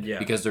own brand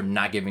because they're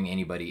not giving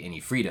anybody any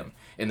freedom.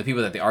 And the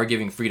people that they are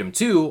giving freedom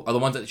to are the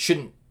ones that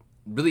shouldn't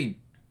really,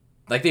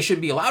 like, they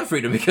shouldn't be allowed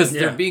freedom because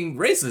they're being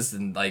racist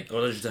and like,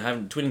 or they're just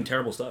tweeting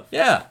terrible stuff.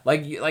 Yeah,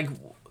 like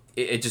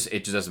it just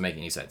doesn't make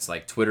any sense.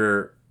 Like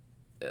Twitter,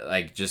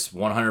 like just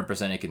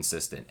 100%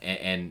 inconsistent.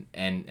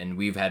 And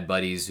we've had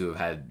buddies who have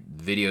had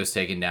videos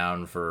taken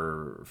down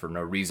for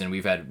no reason.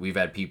 We've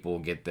had people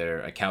get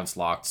their accounts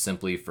locked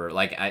simply for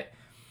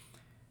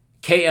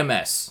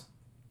KMS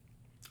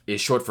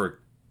is short for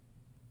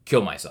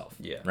kill myself.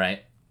 Yeah.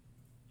 Right?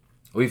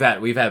 We've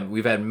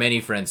had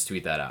many friends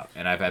tweet that out,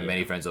 and I've had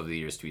many friends over the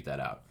years tweet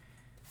that out.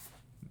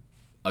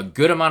 A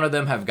good amount of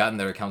them have gotten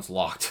their accounts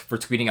locked for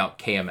tweeting out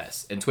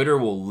KMS, and Twitter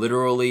will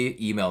literally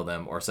email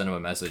them or send them a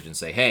message and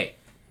say, "Hey,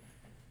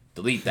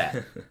 delete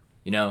that."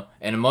 You know,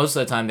 and most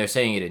of the time they're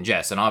saying it in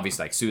jest, and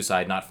obviously like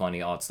suicide, not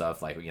funny, all that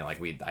stuff. Like, you know,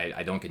 like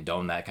I don't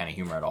condone that kind of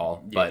humor at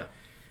all, but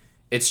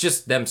it's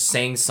just them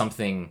saying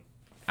something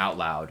out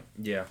loud.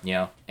 Yeah. You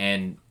know,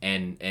 and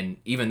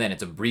even then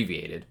it's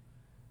abbreviated.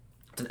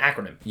 It's an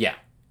acronym. Yeah.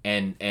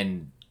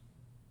 And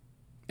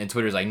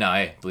Twitter's like, no,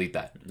 hey, delete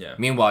that. Yeah.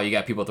 Meanwhile, you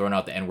got people throwing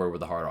out the N-word with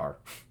the hard R.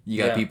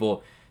 You got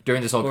people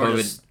during this whole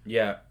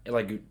COVID.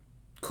 Like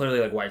clearly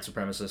like white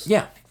supremacists.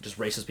 Yeah. Just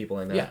racist people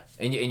in there. Yeah.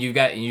 And you've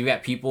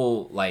got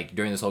people like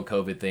during this whole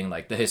COVID thing,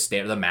 like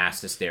the mass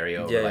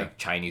hysteria over like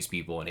Chinese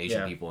people and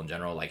Asian people in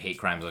general. Like hate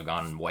crimes have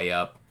gone way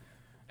up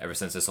ever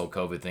since this whole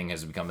COVID thing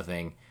has become a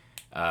thing.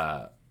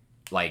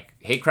 Like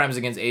hate crimes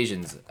against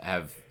Asians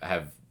have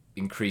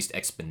increased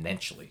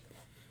exponentially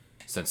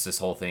since this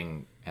whole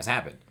thing has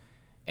happened.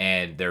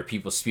 And there are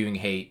people spewing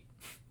hate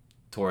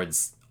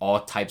towards all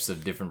types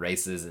of different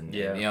races and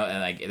you know, and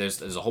like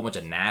there's a whole bunch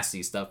of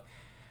nasty stuff.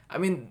 I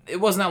mean, it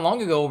wasn't that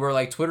long ago where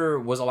like Twitter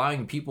was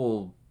allowing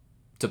people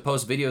to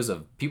post videos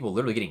of people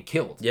literally getting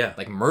killed. Yeah.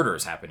 Like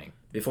murders happening.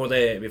 Before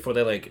they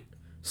like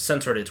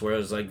censored it to where it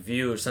was like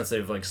view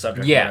sensitive like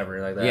subject or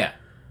whatever like that. Yeah.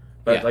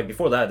 But like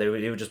before that, it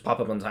would just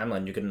pop up on the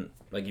timeline. You couldn't,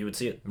 like, you would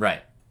see it.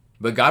 Right.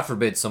 But God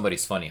forbid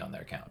somebody's funny on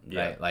their account.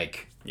 Right.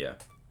 Like. Yeah.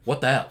 What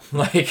the hell?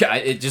 Like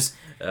it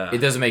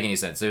doesn't make any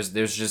sense.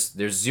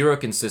 There's zero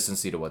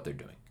consistency to what they're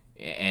doing.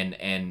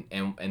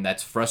 And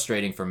that's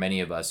frustrating for many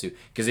of us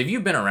because if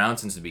you've been around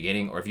since the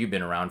beginning, or if you've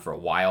been around for a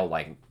while,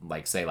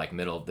 like say like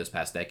middle of this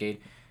past decade,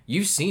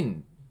 you've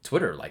seen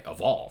Twitter like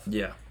evolve.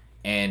 Yeah.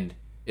 And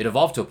it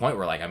evolved to a point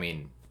where like, I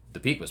mean, the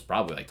peak was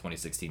probably like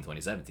 2016,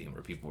 2017,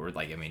 where people were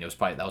like, I mean, that was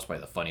probably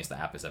the funniest the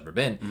app has ever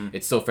been. Mm-hmm.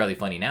 It's still fairly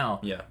funny now.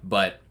 Yeah.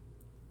 But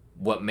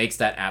what makes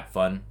that app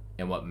fun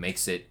and what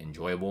makes it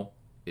enjoyable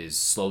is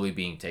slowly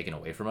being taken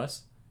away from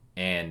us,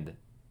 and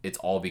it's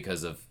all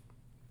because of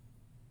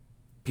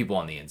people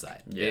on the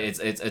inside. Yeah.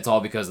 It's all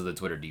because of the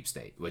Twitter deep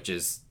state, which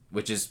is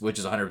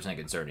 100%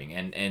 concerning,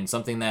 and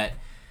something that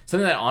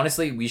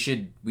honestly we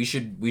should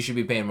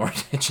be paying more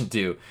attention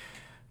to,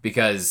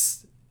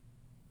 because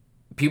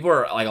people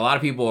are like, a lot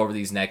of people over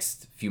these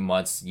next few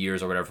months,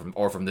 years, or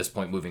whatever, from this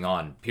point moving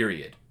on,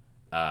 period,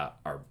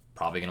 are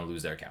probably going to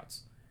lose their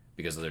accounts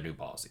because of their new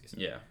policies.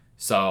 Yeah.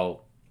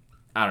 So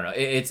I don't know.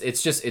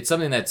 It's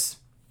something that's,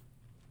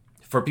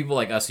 for people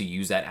like us who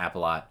use that app a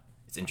lot,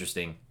 it's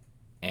interesting.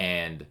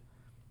 and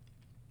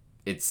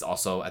it's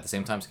also at the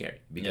same time scary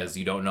because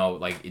you don't know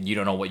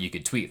what you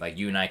could tweet. Like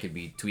you and I could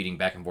be tweeting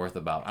back and forth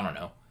about, I don't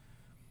know,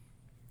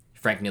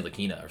 Frank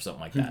Ntilikina or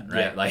something like that,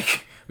 right? Yeah.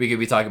 Like we could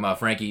be talking about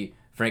Frankie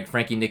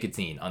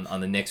Nicotine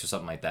on the Knicks or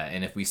something like that,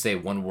 and if we say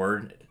one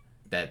word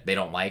that they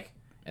don't like,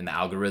 and the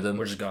algorithm,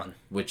 We're just gone.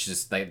 which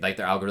is like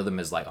their algorithm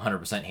is like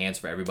 100% hands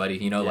for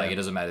everybody, like it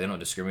doesn't matter, they don't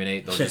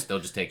discriminate, they'll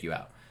just take you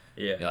out.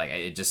 Yeah. Like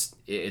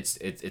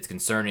it's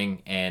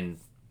concerning. And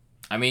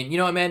I mean, you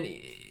know what, man,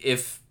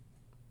 if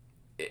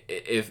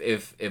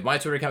my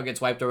Twitter account gets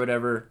wiped or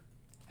whatever,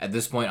 at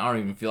this point I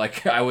wouldn't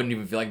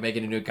even feel like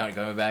making a new account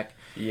coming back.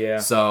 Yeah.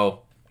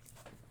 So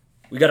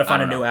we got to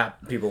find a don't new know.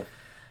 app, people.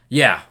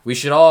 yeah, we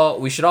should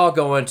all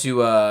go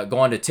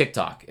onto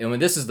TikTok, and when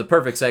this is the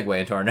perfect segue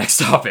into our next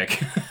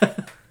topic.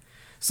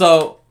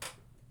 So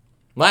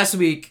last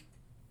week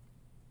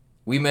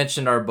we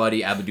mentioned our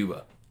buddy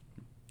Abaduba.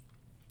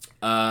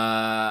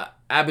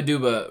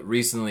 Abaduba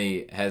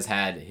recently has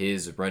had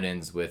his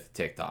run-ins with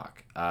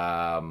TikTok.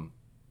 I'll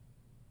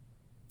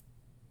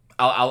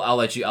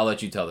let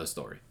you tell this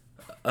story.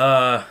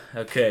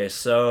 Okay,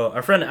 so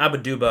our friend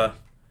Abaduba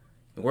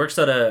works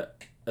at a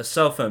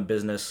cell phone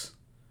business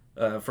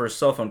for a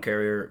cell phone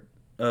carrier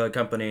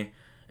company,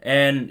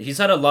 and he's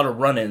had a lot of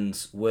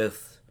run-ins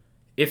with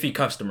iffy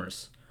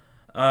customers.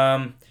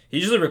 He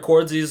usually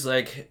records these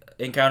like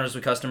encounters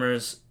with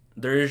customers.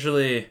 They're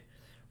usually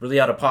really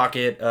out of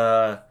pocket,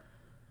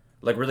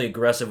 like really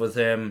aggressive with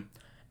him,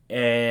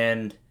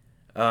 and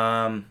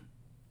so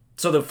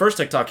the first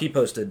TikTok he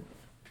posted,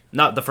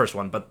 not the first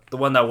one, but the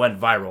one that went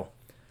viral.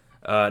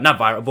 Not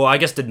viral, well, I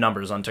guess did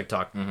numbers on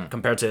TikTok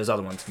compared to his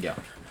other ones. Yeah.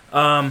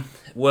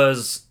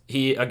 Was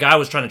a guy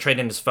was trying to trade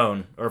in his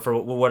phone or for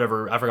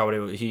whatever, I forgot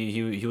what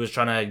he was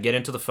trying to get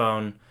into the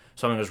phone.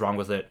 Something was wrong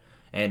with it,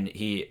 and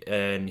he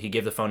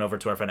gave the phone over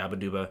to our friend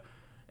Abaduba,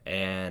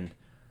 and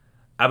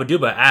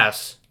Abaduba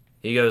asks,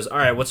 he goes, "All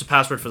right, what's the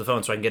password for the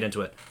phone so I can get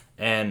into it?"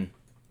 And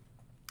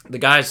the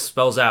guy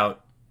spells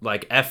out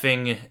like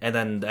effing and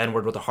then the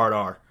N-word with a hard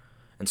R.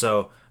 And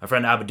so our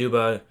friend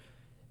Abaduba,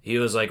 he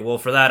was like, "Well,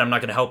 for that, I'm not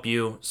going to help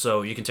you,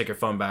 so you can take your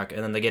phone back."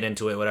 And then they get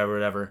into it,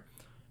 whatever.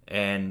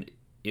 And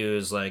he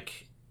was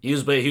like, he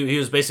was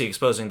basically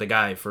exposing the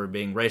guy for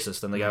being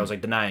racist, and the guy was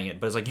like denying it.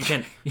 But it's like, you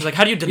can't. He's like,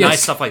 how do you deny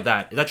Yes. stuff like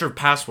that? That's your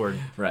password.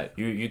 Right.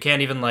 You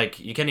can't even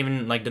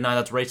deny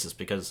that's racist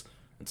because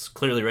it's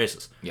clearly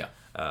racist. Yeah.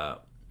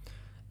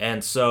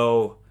 And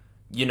so,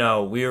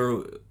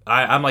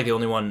 I'm like the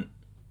only one,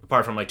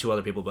 apart from like two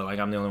other people, but like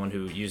I'm the only one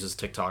who uses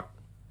TikTok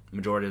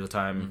majority of the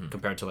time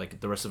compared to like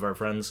the rest of our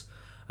friends.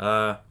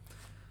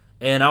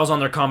 And I was on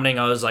there commenting.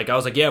 I was like,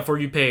 yeah, For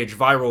You page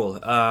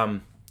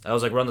viral. I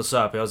was like, run this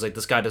up. I was like,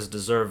 this guy doesn't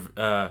deserve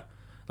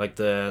like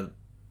the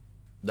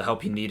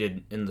help he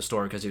needed in the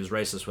store because he was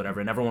racist, whatever.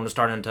 And everyone was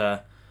starting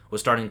to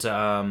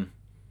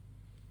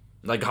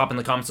like hop in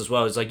the comments as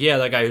well. It's like, yeah,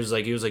 that guy he was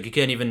like, you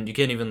can't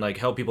even like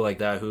help people like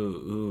that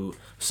who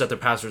set their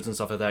passwords and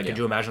stuff like that. Yeah. Could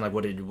you imagine like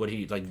what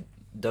he like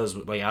does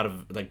like out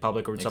of like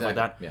public or stuff like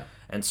that? Yeah.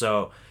 And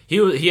so he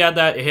had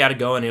it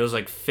going. It was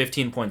like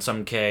 15 point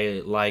some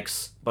K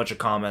likes, bunch of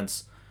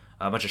comments,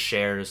 a bunch of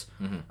shares,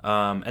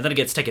 and then it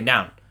gets taken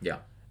down. Yeah.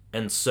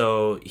 And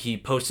so he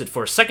posted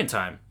for a second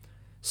time,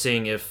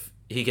 seeing if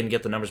he can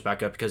get the numbers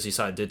back up because he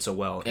saw it did so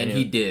well. And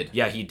he did.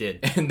 Yeah, he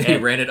did. And they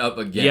ran it up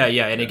again.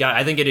 Yeah, and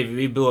I think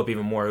it blew up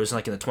even more. It was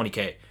like in the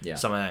 20K,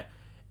 something like that.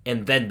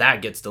 And then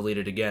that gets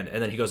deleted again.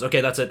 And then he goes,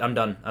 okay, that's it, I'm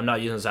done. I'm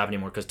not using this app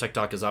anymore because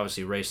TikTok is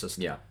obviously racist.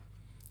 Yeah.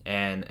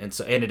 And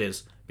it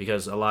is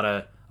because a lot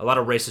of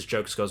racist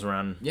jokes goes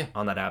around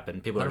on that app,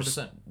 and people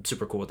 100%. are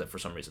super cool with it for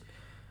some reason.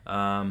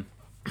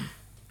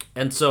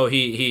 And so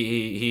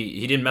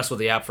he didn't mess with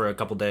the app for a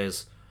couple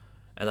days.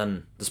 And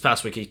then this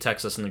past week, he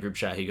texts us in the group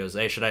chat. He goes,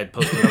 "Hey, should I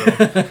post another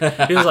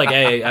one?" He was like,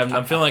 "Hey,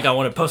 I'm feeling like I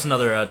want to post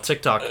another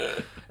TikTok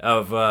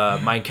of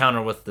my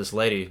encounter with this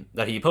lady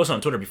that he posted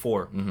on Twitter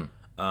before."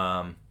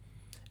 And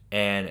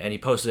he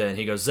posted it, and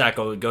he goes, "Zach,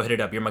 go hit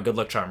it up. You're my good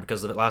luck charm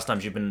because the last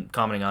times you've been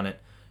commenting on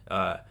it,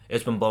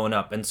 it's been blowing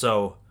up." And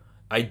so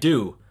I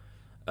do.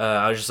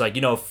 I was just like,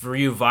 For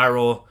You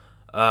viral,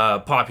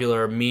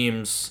 popular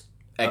memes.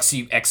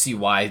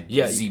 XCY,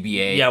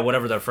 ZBA. Yeah,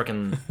 whatever the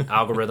freaking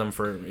algorithm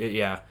for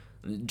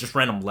just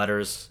random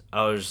letters.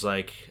 I was just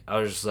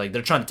like,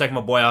 they're trying to take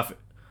my boy off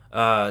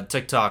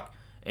TikTok,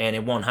 and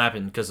it won't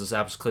happen because this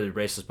app is clearly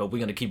racist. But we're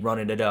gonna keep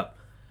running it up,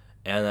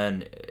 and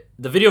then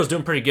the video is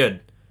doing pretty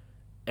good,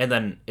 and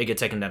then it gets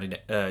taken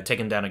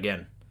down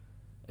again,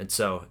 and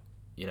so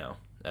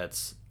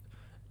that's.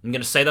 I'm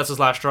gonna say that's his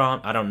last straw.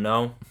 I don't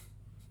know.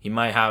 He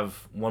might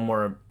have one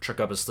more trick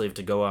up his sleeve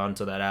to go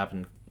onto that app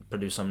and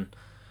produce some.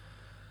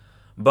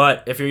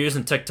 But if you're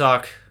using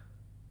TikTok,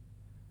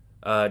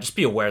 just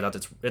be aware that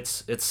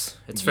it's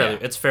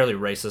fairly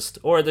racist,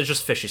 or there's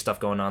just fishy stuff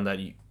going on that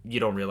you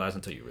don't realize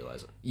until you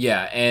realize it.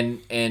 Yeah,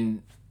 and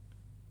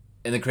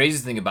the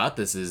craziest thing about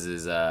this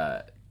is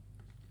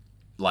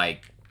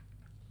like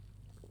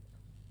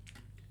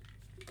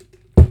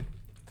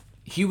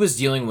he was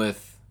dealing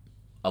with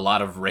a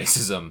lot of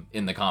racism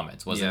in the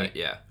comments, wasn't it?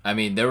 Yeah. I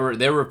mean, there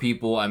were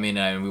people. I mean,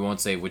 we won't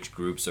say which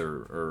groups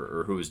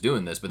or who was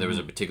doing this, but there was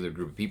a particular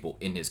group of people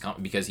in his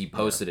comment because he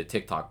posted a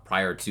TikTok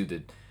prior to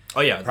the. Oh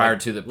yeah, prior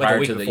like, to the like prior a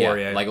week to the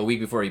before, like a week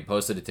before he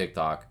posted a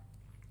TikTok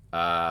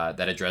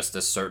that addressed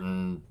a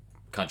certain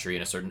country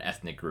and a certain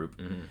ethnic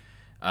group.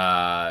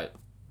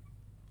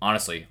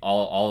 Honestly,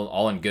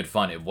 all in good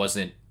fun. It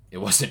wasn't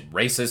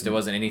racist. It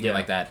wasn't anything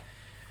like that.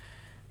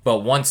 But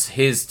once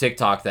his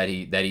TikTok that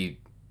he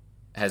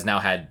has now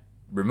had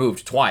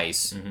removed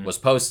twice was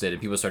posted,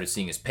 and people started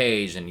seeing his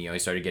page, and he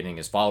started getting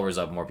his followers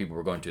up. More people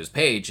were going to his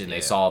page, and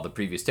they saw the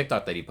previous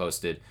TikTok that he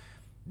posted.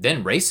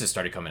 Then racists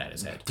started coming at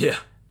his head. Yeah.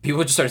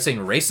 People just started saying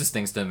racist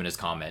things to him in his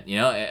comment, or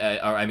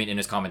I mean in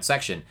his comment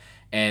section,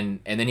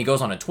 and then he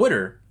goes on to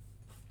Twitter,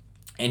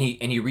 and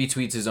he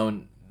retweets his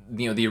own,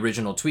 the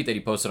original tweet that he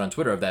posted on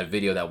Twitter of that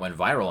video that went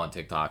viral on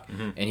TikTok,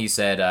 and he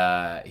said,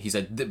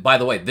 by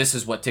the way, this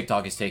is what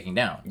TikTok is taking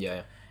down.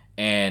 Yeah.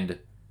 And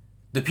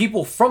the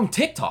people from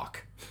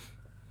TikTok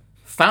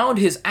found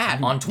his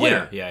ad on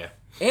Twitter,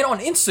 and on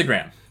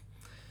Instagram.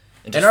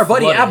 And our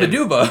buddy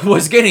Abaduba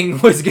was getting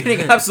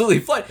absolutely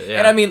flooded. Yeah.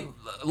 And I mean,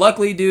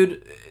 luckily,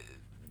 dude,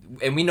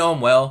 and we know him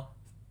well,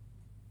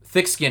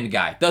 thick-skinned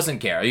guy, doesn't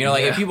care.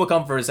 If people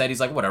come for his head, he's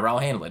like, whatever, I'll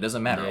handle it.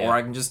 Doesn't matter. Or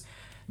I can just,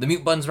 the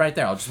mute button's right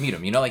there. I'll just mute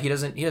him. He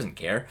doesn't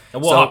care.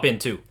 And we'll hop in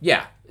too.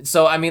 Yeah.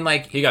 So I mean,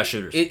 like, he got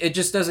shooters. It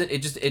just doesn't.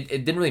 It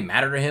didn't really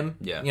matter to him.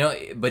 Yeah.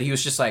 But he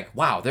was just like,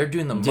 wow, they're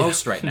doing the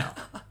most right now.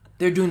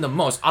 They're doing the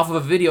most off of a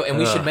video, and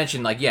we should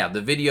mention, like,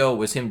 the video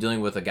was him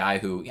dealing with a guy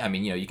who, I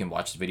mean, you can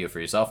watch the video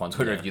for yourself on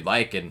Twitter if you'd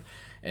like, and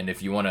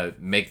if you want to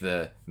make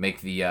the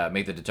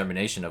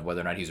determination of whether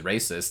or not he's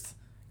racist,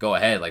 go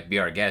ahead, like, be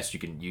our guest.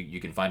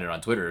 You can find it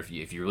on Twitter if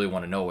you really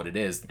want to know what it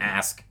is.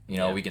 Ask,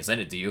 we can send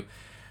it to you.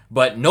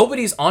 But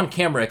nobody's on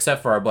camera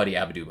except for our buddy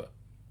Abaduba.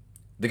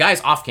 The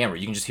guy's off camera.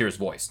 You can just hear his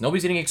voice.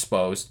 Nobody's getting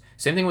exposed.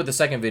 Same thing with the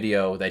second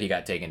video that he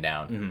got taken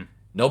down. Mm-hmm.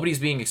 Nobody's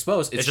being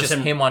exposed. It's just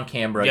him on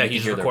camera. Yeah,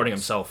 he's recording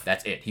himself.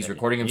 That's it. He's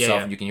recording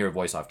himself, and you can hear a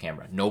voice off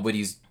camera.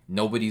 Nobody's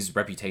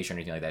reputation or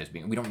anything like that is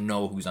being. We don't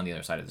know who's on the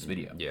other side of this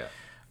video. Yeah.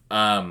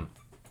 And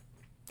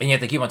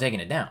yet they keep on taking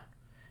it down.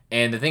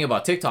 And the thing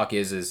about TikTok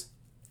is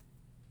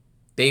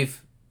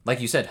they've, like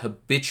you said,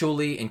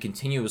 habitually and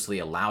continuously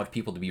allowed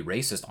people to be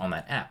racist on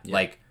that app. Yeah.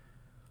 Like,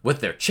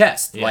 with their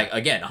chest. Yeah. Like,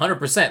 again,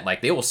 100%.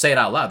 Like, they will say it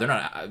out loud. They're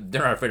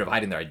not afraid of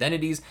hiding their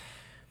identities.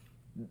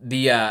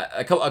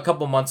 A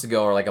couple months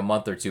ago, or like a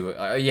month or two,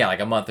 like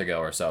a month ago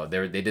or so, they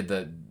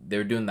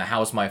were doing the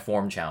How's My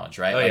Form challenge,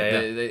 right?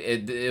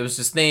 It was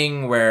this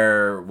thing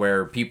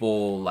where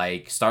people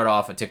like start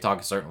off a TikTok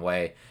a certain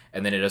way,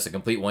 and then it does a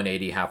complete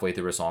 180 halfway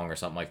through a song or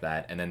something like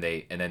that, and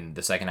then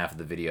the second half of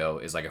the video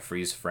is like a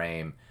freeze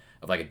frame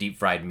of like a deep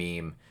fried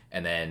meme,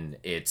 and then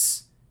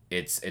it's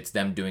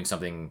them doing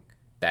something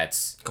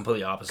that's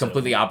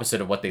completely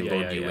opposite of what they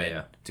lured you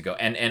in to go.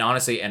 And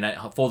honestly,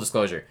 and full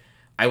disclosure,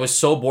 I was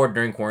so bored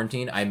during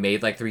quarantine, I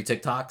made like 3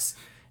 TikToks.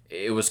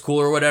 It was cool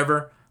or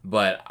whatever,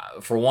 but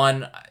for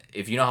one,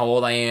 if you know how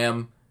old I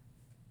am,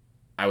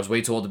 I was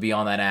way too old to be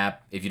on that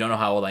app. If you don't know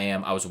how old I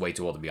am, I was way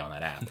too old to be on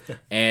that app.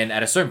 And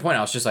at a certain point,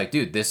 I was just like,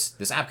 dude,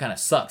 this app kind of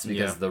sucks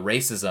because the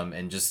racism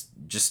and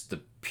just the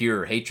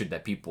pure hatred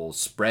that people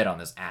spread on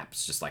this app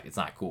is just like, it's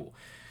not cool.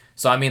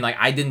 So, I mean, like,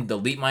 I didn't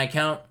delete my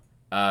account.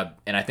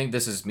 And I think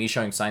this is me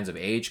showing signs of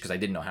age because I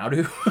didn't know how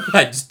to.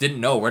 I just didn't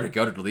know where to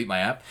go to delete my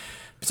app.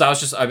 So I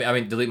was just,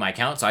 delete my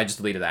account. So I just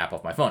deleted the app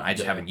off my phone. I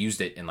just haven't used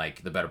it in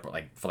like the better,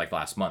 like for like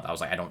last month. I was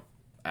like,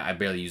 I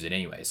barely use it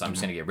anyway. So I'm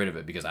just going to get rid of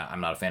it because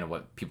I'm not a fan of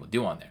what people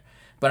do on there.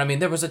 But I mean,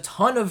 there was a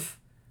ton of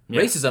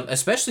racism,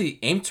 especially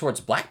aimed towards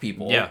black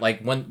people. Yeah.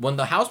 Like when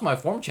the How's My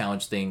Form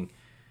challenge thing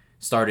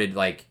started,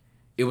 like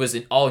it was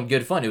all in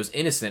good fun. It was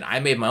innocent.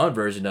 I made my own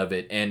version of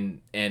it. And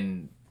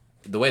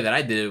the way that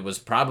I did it was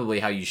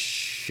probably how you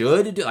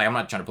should do. Like, I'm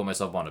not trying to put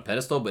myself on a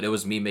pedestal, but it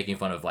was me making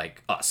fun of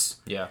like us.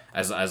 Yeah.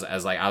 As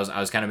like I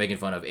was kind of making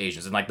fun of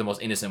Asians in like the most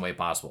innocent way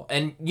possible.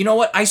 And you know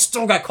what? I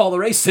still got called a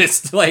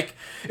racist. Like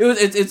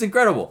it's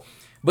incredible.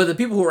 But the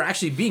people who were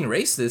actually being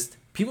racist,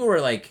 people were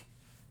like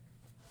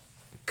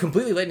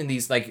completely letting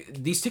these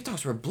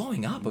TikToks were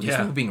blowing up of these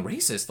people being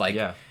racist. Like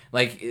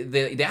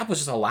the app was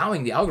just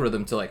allowing the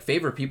algorithm to like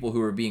favor people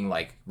who were being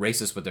like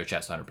racist with their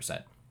chest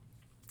 100%,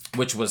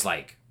 which was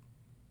like.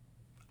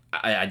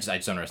 I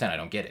just don't understand. I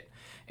don't get it.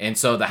 And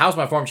so the How's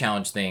My Form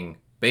challenge thing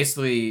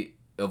basically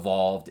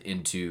evolved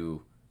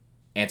into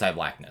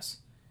anti-blackness.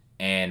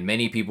 And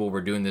many people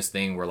were doing this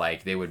thing where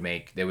like they would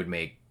make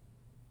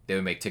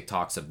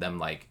TikToks of them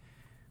like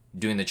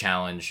doing the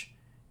challenge,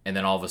 and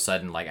then all of a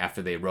sudden, like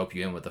after they rope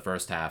you in with the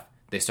first half,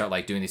 they start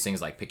like doing these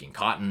things like picking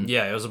cotton.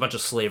 Yeah, it was a bunch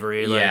of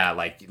slavery.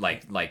 Like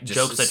just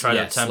jokes they try to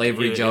attempt.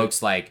 Slavery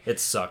jokes, like it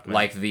sucked, man.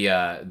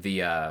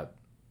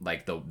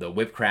 Like the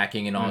whip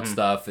cracking and all that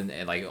stuff,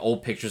 and like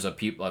old pictures of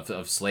people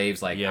of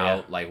slaves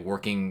out like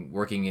working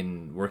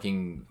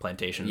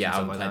plantations. Yeah,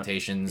 out in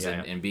plantations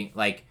and being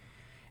like,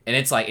 and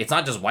it's like it's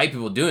not just white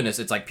people doing this.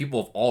 It's like people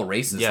of all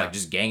races like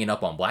just ganging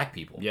up on black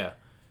people. Yeah,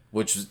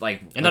 which is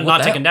like, and they're what not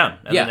the taken hell?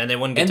 down. And they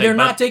wouldn't get and taken,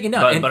 they're not taken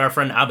down. But our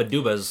friend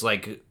Abaduba is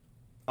like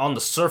on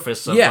the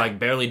surface of like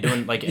barely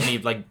doing like any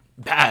like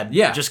bad.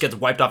 Yeah, just gets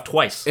wiped off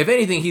twice. If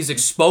anything, he's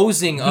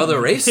exposing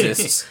other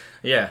racists.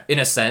 Yeah, in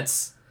a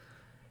sense,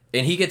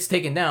 and he gets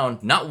taken down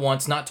not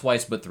once, not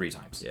twice, but 3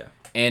 times. Yeah,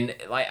 and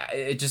like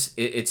it's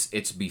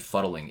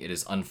befuddling. It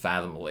is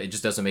unfathomable. It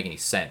just doesn't make any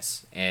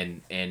sense.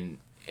 And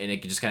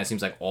it just kind of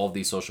seems like all of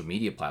these social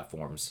media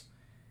platforms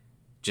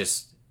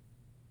just,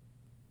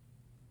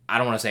 I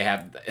don't want to say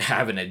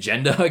have an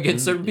agenda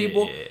against certain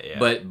people,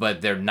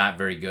 but they're not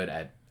very good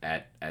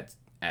at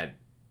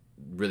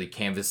really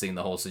canvassing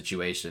the whole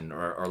situation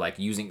or like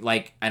using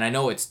like, and I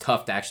know it's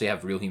tough to actually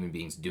have real human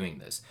beings doing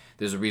this.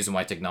 There's a reason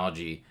why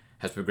technology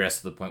has progressed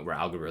to the point where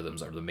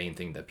algorithms are the main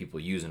thing that people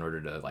use in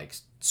order to like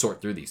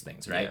sort through these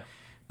things, right? Yeah.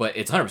 But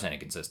it's 100%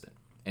 inconsistent.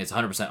 It's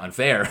 100%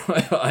 unfair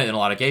in a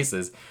lot of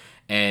cases.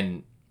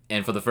 And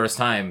for the first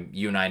time,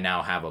 you and I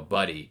now have a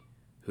buddy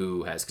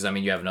who has, because I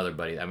mean, you have another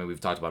buddy. I mean, we've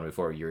talked about him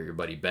before. Your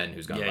buddy Ben,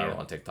 who's gone viral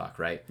on TikTok,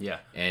 right? Yeah.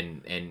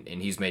 And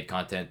he's made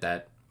content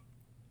that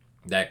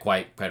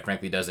quite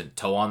frankly doesn't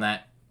toe on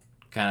that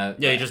kind of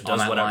he just does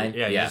whatever. Line.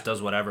 Yeah, he just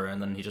does whatever,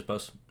 and then he just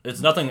posts.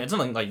 It's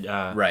nothing like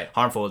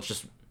harmful. It's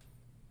just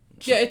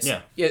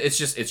it's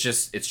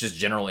just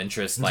general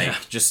interest,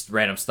 like just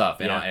random stuff,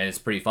 and it's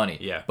pretty funny.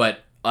 Yeah. But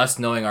us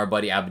knowing our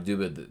buddy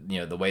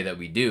Abaduba, the way that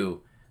we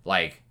do,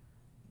 like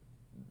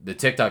the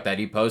TikTok that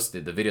he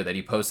posted, the video that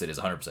he posted is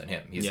 100%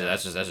 him.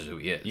 That's just who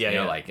he is.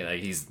 Yeah, like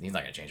he's not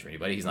gonna change for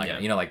anybody. He's not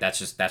gonna, like that's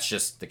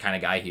just the kind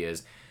of guy he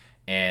is,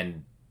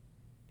 and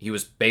he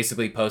was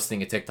basically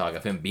posting a TikTok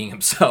of him being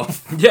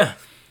himself. Yeah,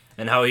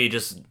 and how he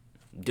just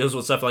deals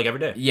with stuff like every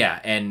day. Yeah,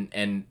 and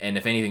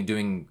if anything,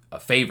 doing a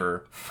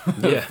favor for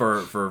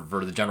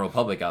the general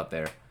public out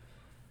there,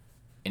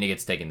 and he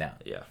gets taken down.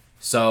 Yeah.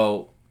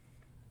 So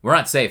we're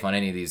not safe on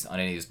any of these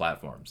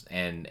platforms,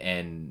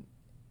 and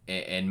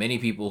many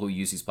people who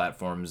use these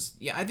platforms,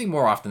 I think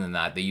more often than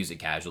not, they use it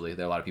casually.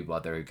 There are a lot of people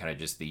out there who kind of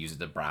just, they use it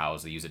to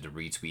browse, they use it to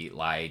retweet,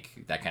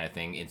 like, that kind of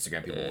thing.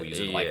 Instagram people will use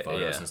it to like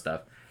photos and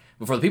stuff.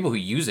 But for the people who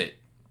use it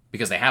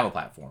because they have a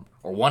platform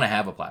or want to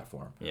have a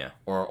platform,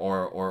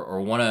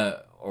 or want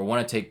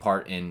to take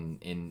part in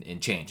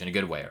change in a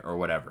good way or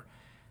whatever,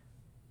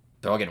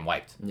 they're all getting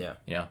wiped. Yeah.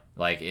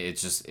 Like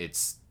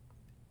it's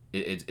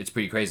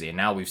pretty crazy. And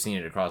now we've seen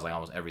it across like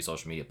almost every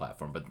social media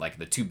platform. But like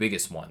the two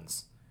biggest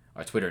ones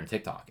are Twitter and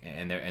TikTok,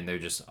 and they're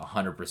just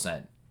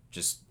 100%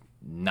 just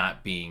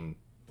not being.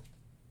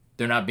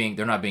 They're not being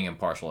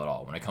impartial at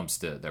all when it comes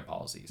to their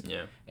policies.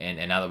 Yeah.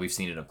 And now that we've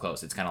seen it up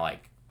close, it's kind of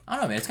like, I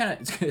don't know, man. It's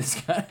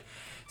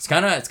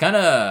kind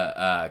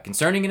of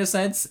concerning in a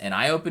sense and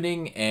eye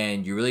opening,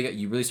 and you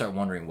really start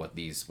wondering what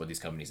these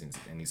companies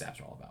and these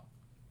apps are all about.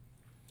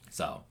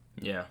 So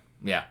yeah,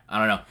 I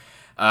don't know.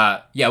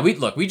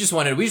 We just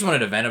wanted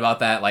to vent about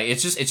that. Like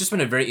it's just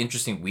been a very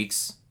interesting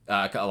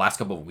last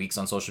couple of weeks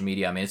on social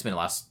media. I mean, it's been the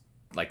last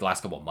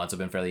couple of months have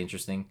been fairly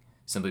interesting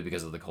simply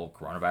because of the whole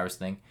coronavirus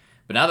thing.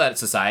 But now that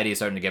society is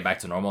starting to get back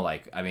to normal,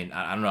 like, I mean,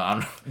 I don't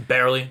know.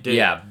 Barely, dude.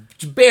 Yeah,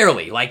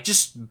 barely. Like,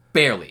 just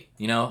barely,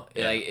 Yeah.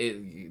 Like,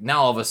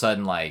 now all of a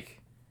sudden, like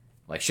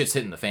shit's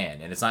hitting the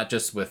fan. And it's not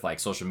just with, like,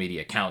 social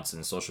media accounts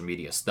and social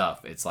media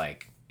stuff. It's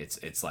like,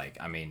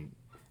 I mean,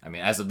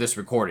 as of this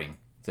recording,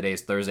 today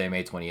is Thursday,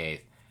 May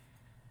 28th.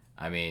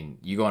 I mean,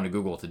 you go onto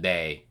Google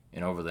today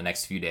and over the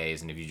next few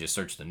days, and if you just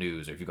search the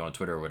news or if you go on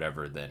Twitter or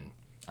whatever, then,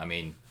 I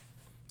mean...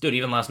 Dude,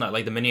 even last night,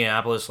 like, the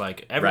Minneapolis,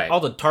 like, all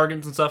the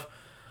Targets and stuff...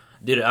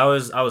 Dude, I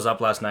was up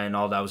last night and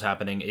all that was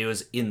happening. It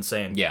was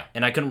insane. Yeah.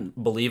 And I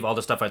couldn't believe all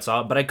the stuff I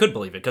saw, but I could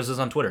believe it because it's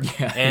on Twitter.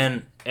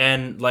 Yeah.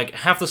 And like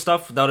half the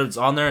stuff that is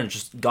on there and it's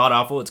just god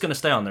awful, it's gonna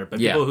stay on there. But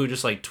people who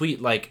just like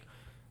tweet like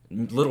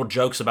little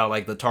jokes about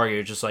like the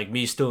Target, just like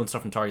me stealing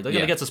stuff from Target, they're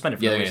gonna get suspended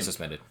for no reason.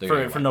 Suspended.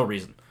 For no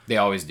reason. They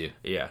always do.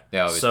 Yeah.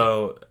 They always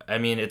do. I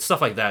mean, it's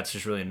stuff like that. It's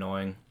just really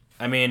annoying.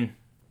 I mean,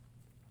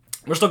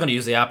 we're still gonna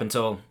use the app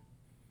until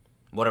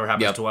whatever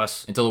happens to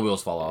us. Until the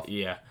wheels fall off.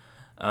 Yeah.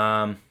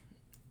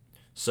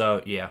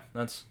 So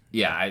that's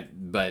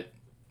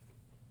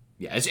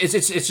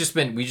it's just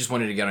been, we just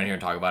wanted to get on here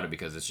and talk about it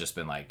because it's just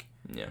been like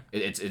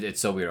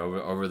it's so weird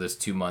over this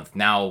 2 month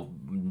now.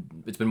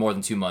 It's been more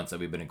than 2 months that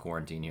we've been in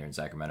quarantine here in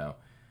Sacramento.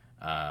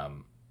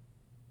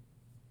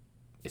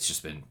 It's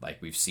just been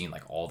like we've seen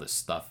like all this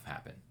stuff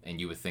happen,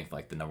 and you would think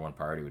like the number one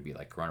priority would be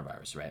like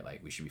coronavirus, right?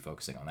 Like we should be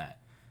focusing on that.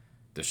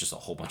 There's just a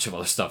whole bunch of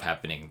other stuff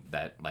happening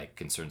that like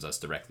concerns us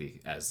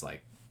directly as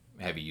like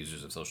heavy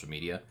users of social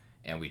media,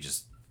 and we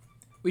just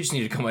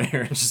need to come on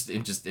here and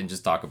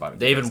just talk about it.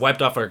 They even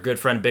wiped off our good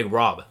friend Big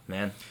Rob,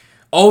 man.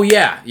 Oh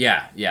yeah,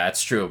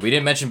 it's true. We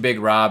didn't mention Big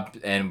Rob,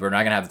 and we're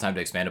not gonna have the time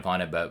to expand upon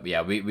it. But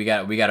yeah, we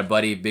got a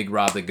buddy, Big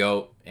Rob the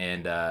Goat,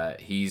 and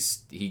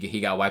he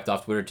got wiped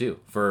off Twitter too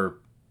for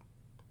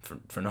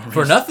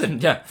nothing.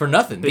 Yeah, for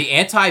nothing. The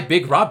anti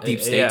Big Rob deep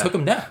state took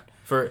him down.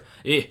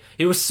 He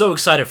was so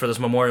excited for this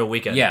Memorial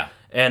weekend. Yeah.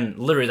 And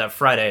literally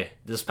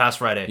this past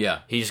Friday,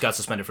 he just got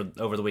suspended for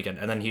over the weekend,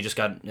 and then he had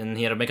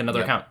to make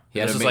another account. He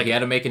had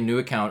to make a new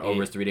account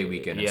over a 3-day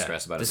weekend and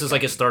stress about it. This is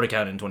like his third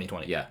account in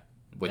 2020. Yeah,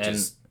 which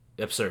is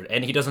absurd,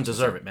 and he doesn't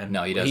deserve it, man.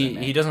 No, he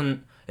doesn't. He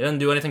doesn't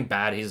do anything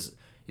bad. He's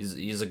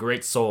a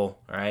great soul.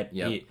 All right.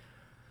 Yep.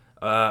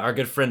 Our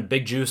good friend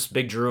Big Juice,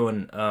 Big Drew,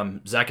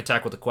 and Zach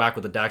Attack with the Quack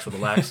with the Dax with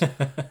the Lax,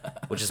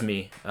 which is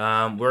me.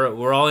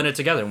 We're all in it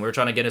together, and we're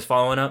trying to get his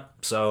following up.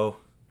 So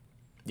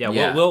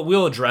yeah.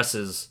 We'll address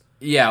his.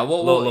 Yeah,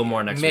 we'll a little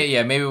more next week.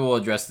 Yeah, maybe we'll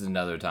address this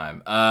another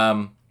time.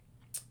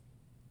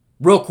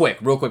 Real quick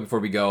before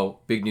we go,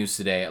 big news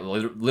today,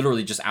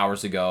 literally just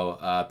hours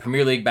ago.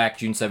 Premier League back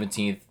June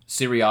 17th,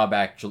 Serie A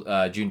back June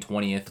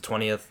 20th. The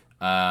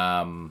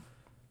 20th.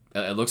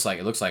 It looks like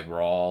it's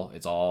all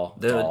it's coming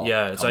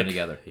like,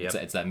 together. Yep.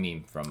 It's that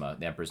meme from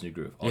The Emperor's New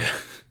Groove.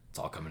 It's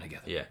all coming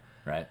together. Yeah.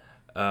 Right.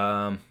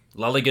 La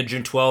Liga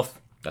June 12th.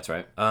 That's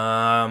right.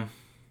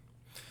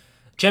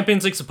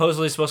 Champions League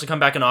supposedly supposed to come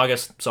back in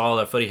August, so all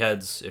the footy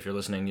heads, if you're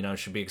listening,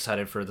 should be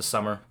excited for the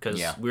summer,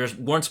 because we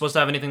weren't supposed to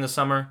have anything this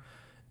summer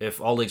if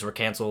all leagues were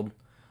canceled.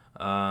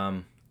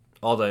 All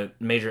the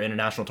major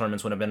international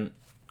tournaments would have been.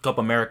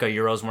 Copa America,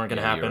 Euros weren't going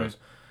to happen.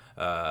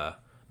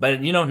 But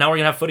now we're going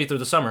to have footy through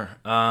the summer,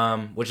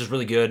 which is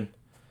really good.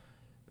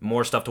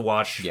 More stuff to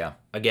watch. Yeah.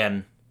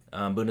 Again,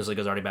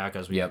 Bundesliga's already back,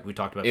 as we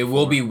talked about. It before.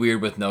 will be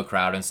weird with no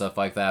crowd and stuff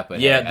like that, but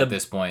at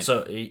this point.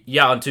 So,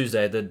 on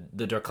Tuesday, the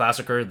Der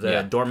Klassiker,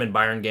 the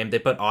Dortmund-Bayern game, they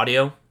put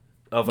audio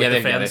of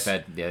the fans,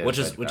 which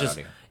is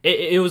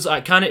it was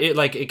kind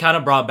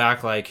of brought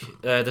back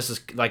this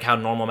is like how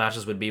normal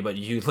matches would be, but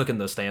you look in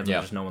the stands and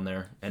there's no one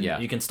there, and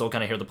you can still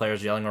kind of hear the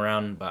players yelling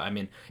around. But I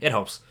mean, it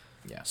helps.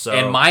 Yeah. So,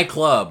 and my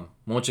club,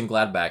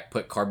 Mönchengladbach,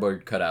 put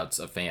cardboard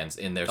cutouts of fans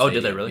in their stadium.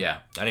 Did they really? Yeah.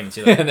 I didn't even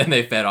see that. And then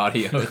they fed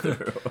audio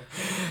through.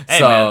 Hey,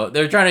 so man.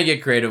 They're trying to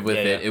get creative with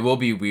it. Yeah. It will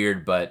be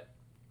weird, but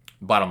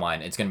bottom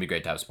line, it's going to be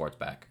great to have sports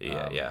back.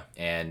 Yeah.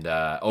 And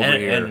over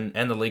here.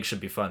 And the league should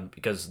be fun,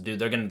 because, dude,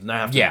 they're going to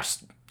have to. Yeah.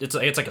 It's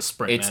like a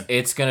sprint, man.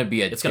 It's going to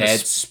be a It's dead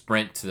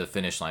sprint to the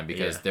finish line,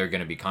 because there are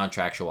going to be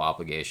contractual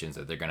obligations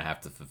that they're going to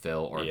have to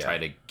fulfill or try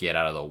to get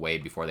out of the way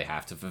before they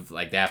have to.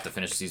 They have to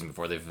finish the season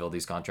before they fulfill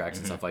these contracts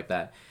and stuff like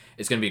that.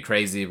 It's going to be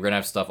crazy. We're going to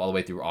have stuff all the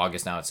way through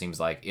August now, it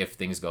seems like, if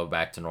things go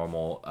back to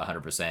normal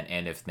 100%,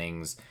 and if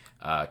things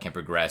can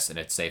progress and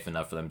it's safe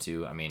enough for them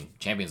to. I mean,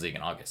 Champions League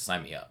in August,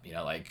 sign me up.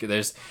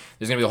 There's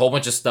going to be a whole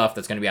bunch of stuff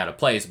that's going to be out of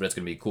place, but it's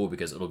going to be cool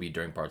because it'll be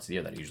during parts of the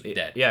year that are usually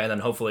dead. Yeah, and then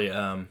hopefully,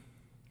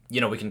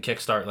 we can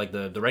kickstart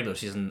the regular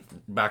season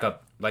back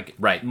up a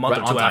month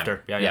or two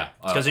after. Yeah.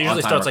 Because it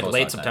usually starts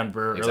late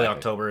September, early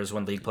October is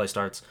when league play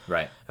starts.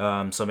 Right.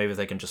 So maybe if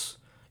they can just.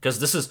 Because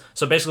this is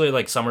so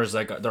basically summer's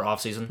their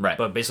off season, right?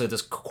 But basically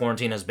this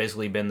quarantine has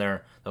basically been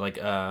their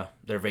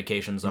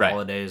vacations, their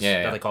holidays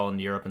that they call in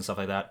Europe and stuff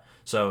like that.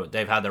 So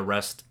they've had their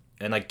rest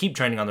and keep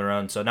training on their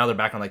own. So now they're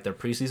back on their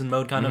preseason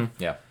mode kind of.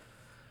 Yeah.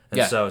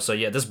 And so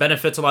this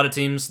benefits a lot of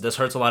teams. This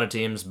hurts a lot of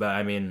teams, but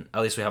I mean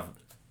at least we have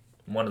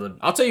one of the.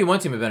 I'll tell you one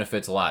team that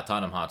benefits a lot,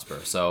 Tottenham Hotspur.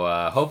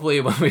 So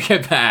hopefully when we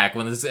get back,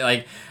 when this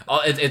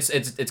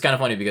it's kind of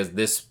funny because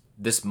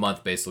this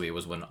month basically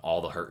was when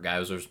all the hurt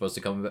guys were supposed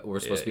to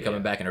be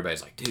coming back, and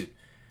everybody's like, dude,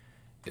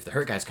 if the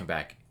hurt guys come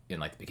back in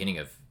the beginning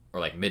of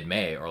or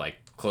mid-May or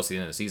close to the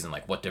end of the season,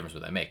 what difference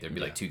would that make? There'd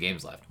be 2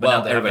 games left. But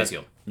well, everybody's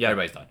healed. Yeah,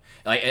 everybody's done.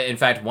 In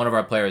fact, one of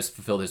our players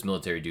fulfilled his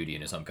military duty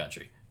in his home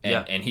country,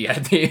 and he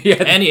had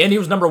and he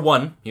was number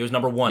 1. He was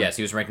number 1. Yes,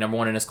 he was ranked number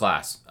 1 in his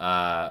class.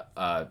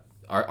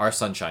 Our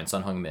sunshine,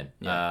 Son Heung-min,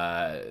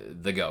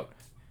 the GOAT.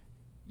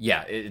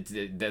 Yeah,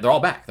 they're all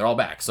back. They're all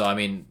back. So, I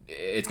mean,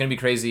 it's going to be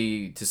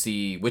crazy to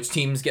see which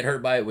teams get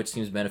hurt by it, which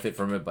teams benefit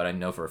from it, but I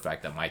know for a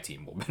fact that my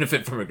team will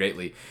benefit from it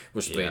greatly,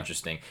 which will be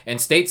interesting. And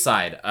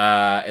stateside,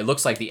 it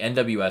looks like the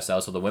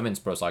NWSL, so the Women's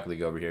Pro Soccer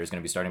League over here, is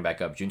going to be starting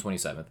back up June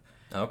 27th.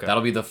 Okay.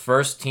 That'll be the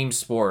first team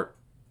sport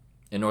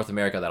in North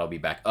America that'll be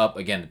back up.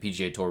 Again, the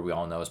PGA Tour, we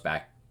all know, is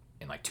back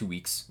in 2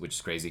 weeks, which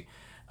is crazy.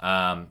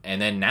 And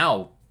then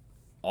now,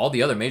 all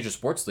the other major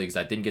sports leagues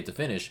that didn't get to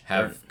finish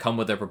have come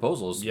with their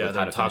proposals. Yeah,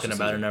 they're talking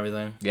about it and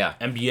everything. Yeah.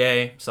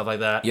 NBA, stuff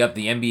like that. Yep,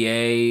 the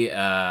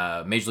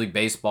NBA, Major League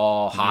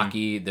Baseball,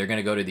 hockey, they're going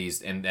to go to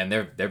these, and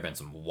there have been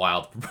some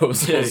wild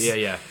proposals.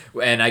 Yeah.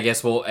 And I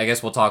guess we'll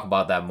talk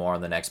about that more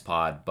on the next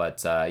pod.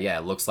 But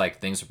it looks like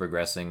things are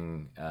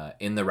progressing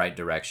in the right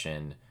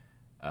direction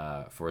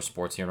for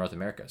sports here in North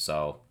America.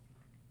 So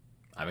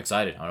I'm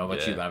excited. I don't know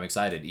about you, but I'm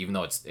excited. Even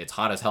though it's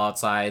hot as hell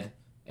outside,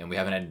 and we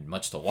haven't had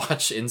much to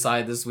watch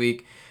inside this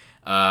week.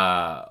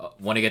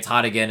 When it gets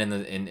hot again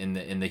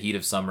in the heat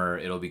of summer,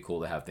 it'll be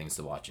cool to have things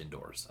to watch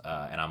indoors,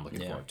 and I'm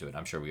looking forward to it.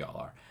 I'm sure we all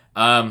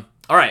are.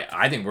 All right,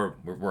 I think we're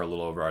a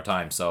little over our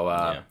time.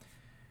 So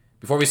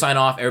before we sign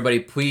off, everybody,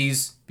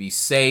 please be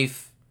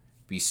safe,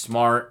 be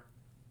smart,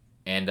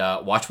 and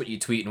watch what you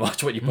tweet and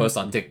watch what you post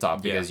on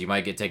TikTok because you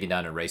might get taken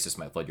down and racist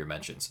might flood your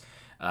mentions.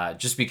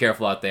 Just be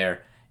careful out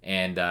there,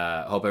 and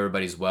hope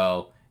everybody's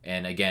well.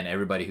 And again,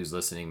 everybody who's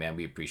listening, man,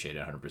 we appreciate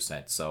it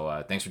 100%.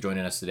 So thanks for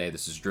joining us today.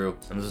 This is Drew.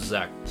 And this is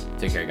Zach.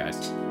 Take care,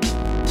 guys.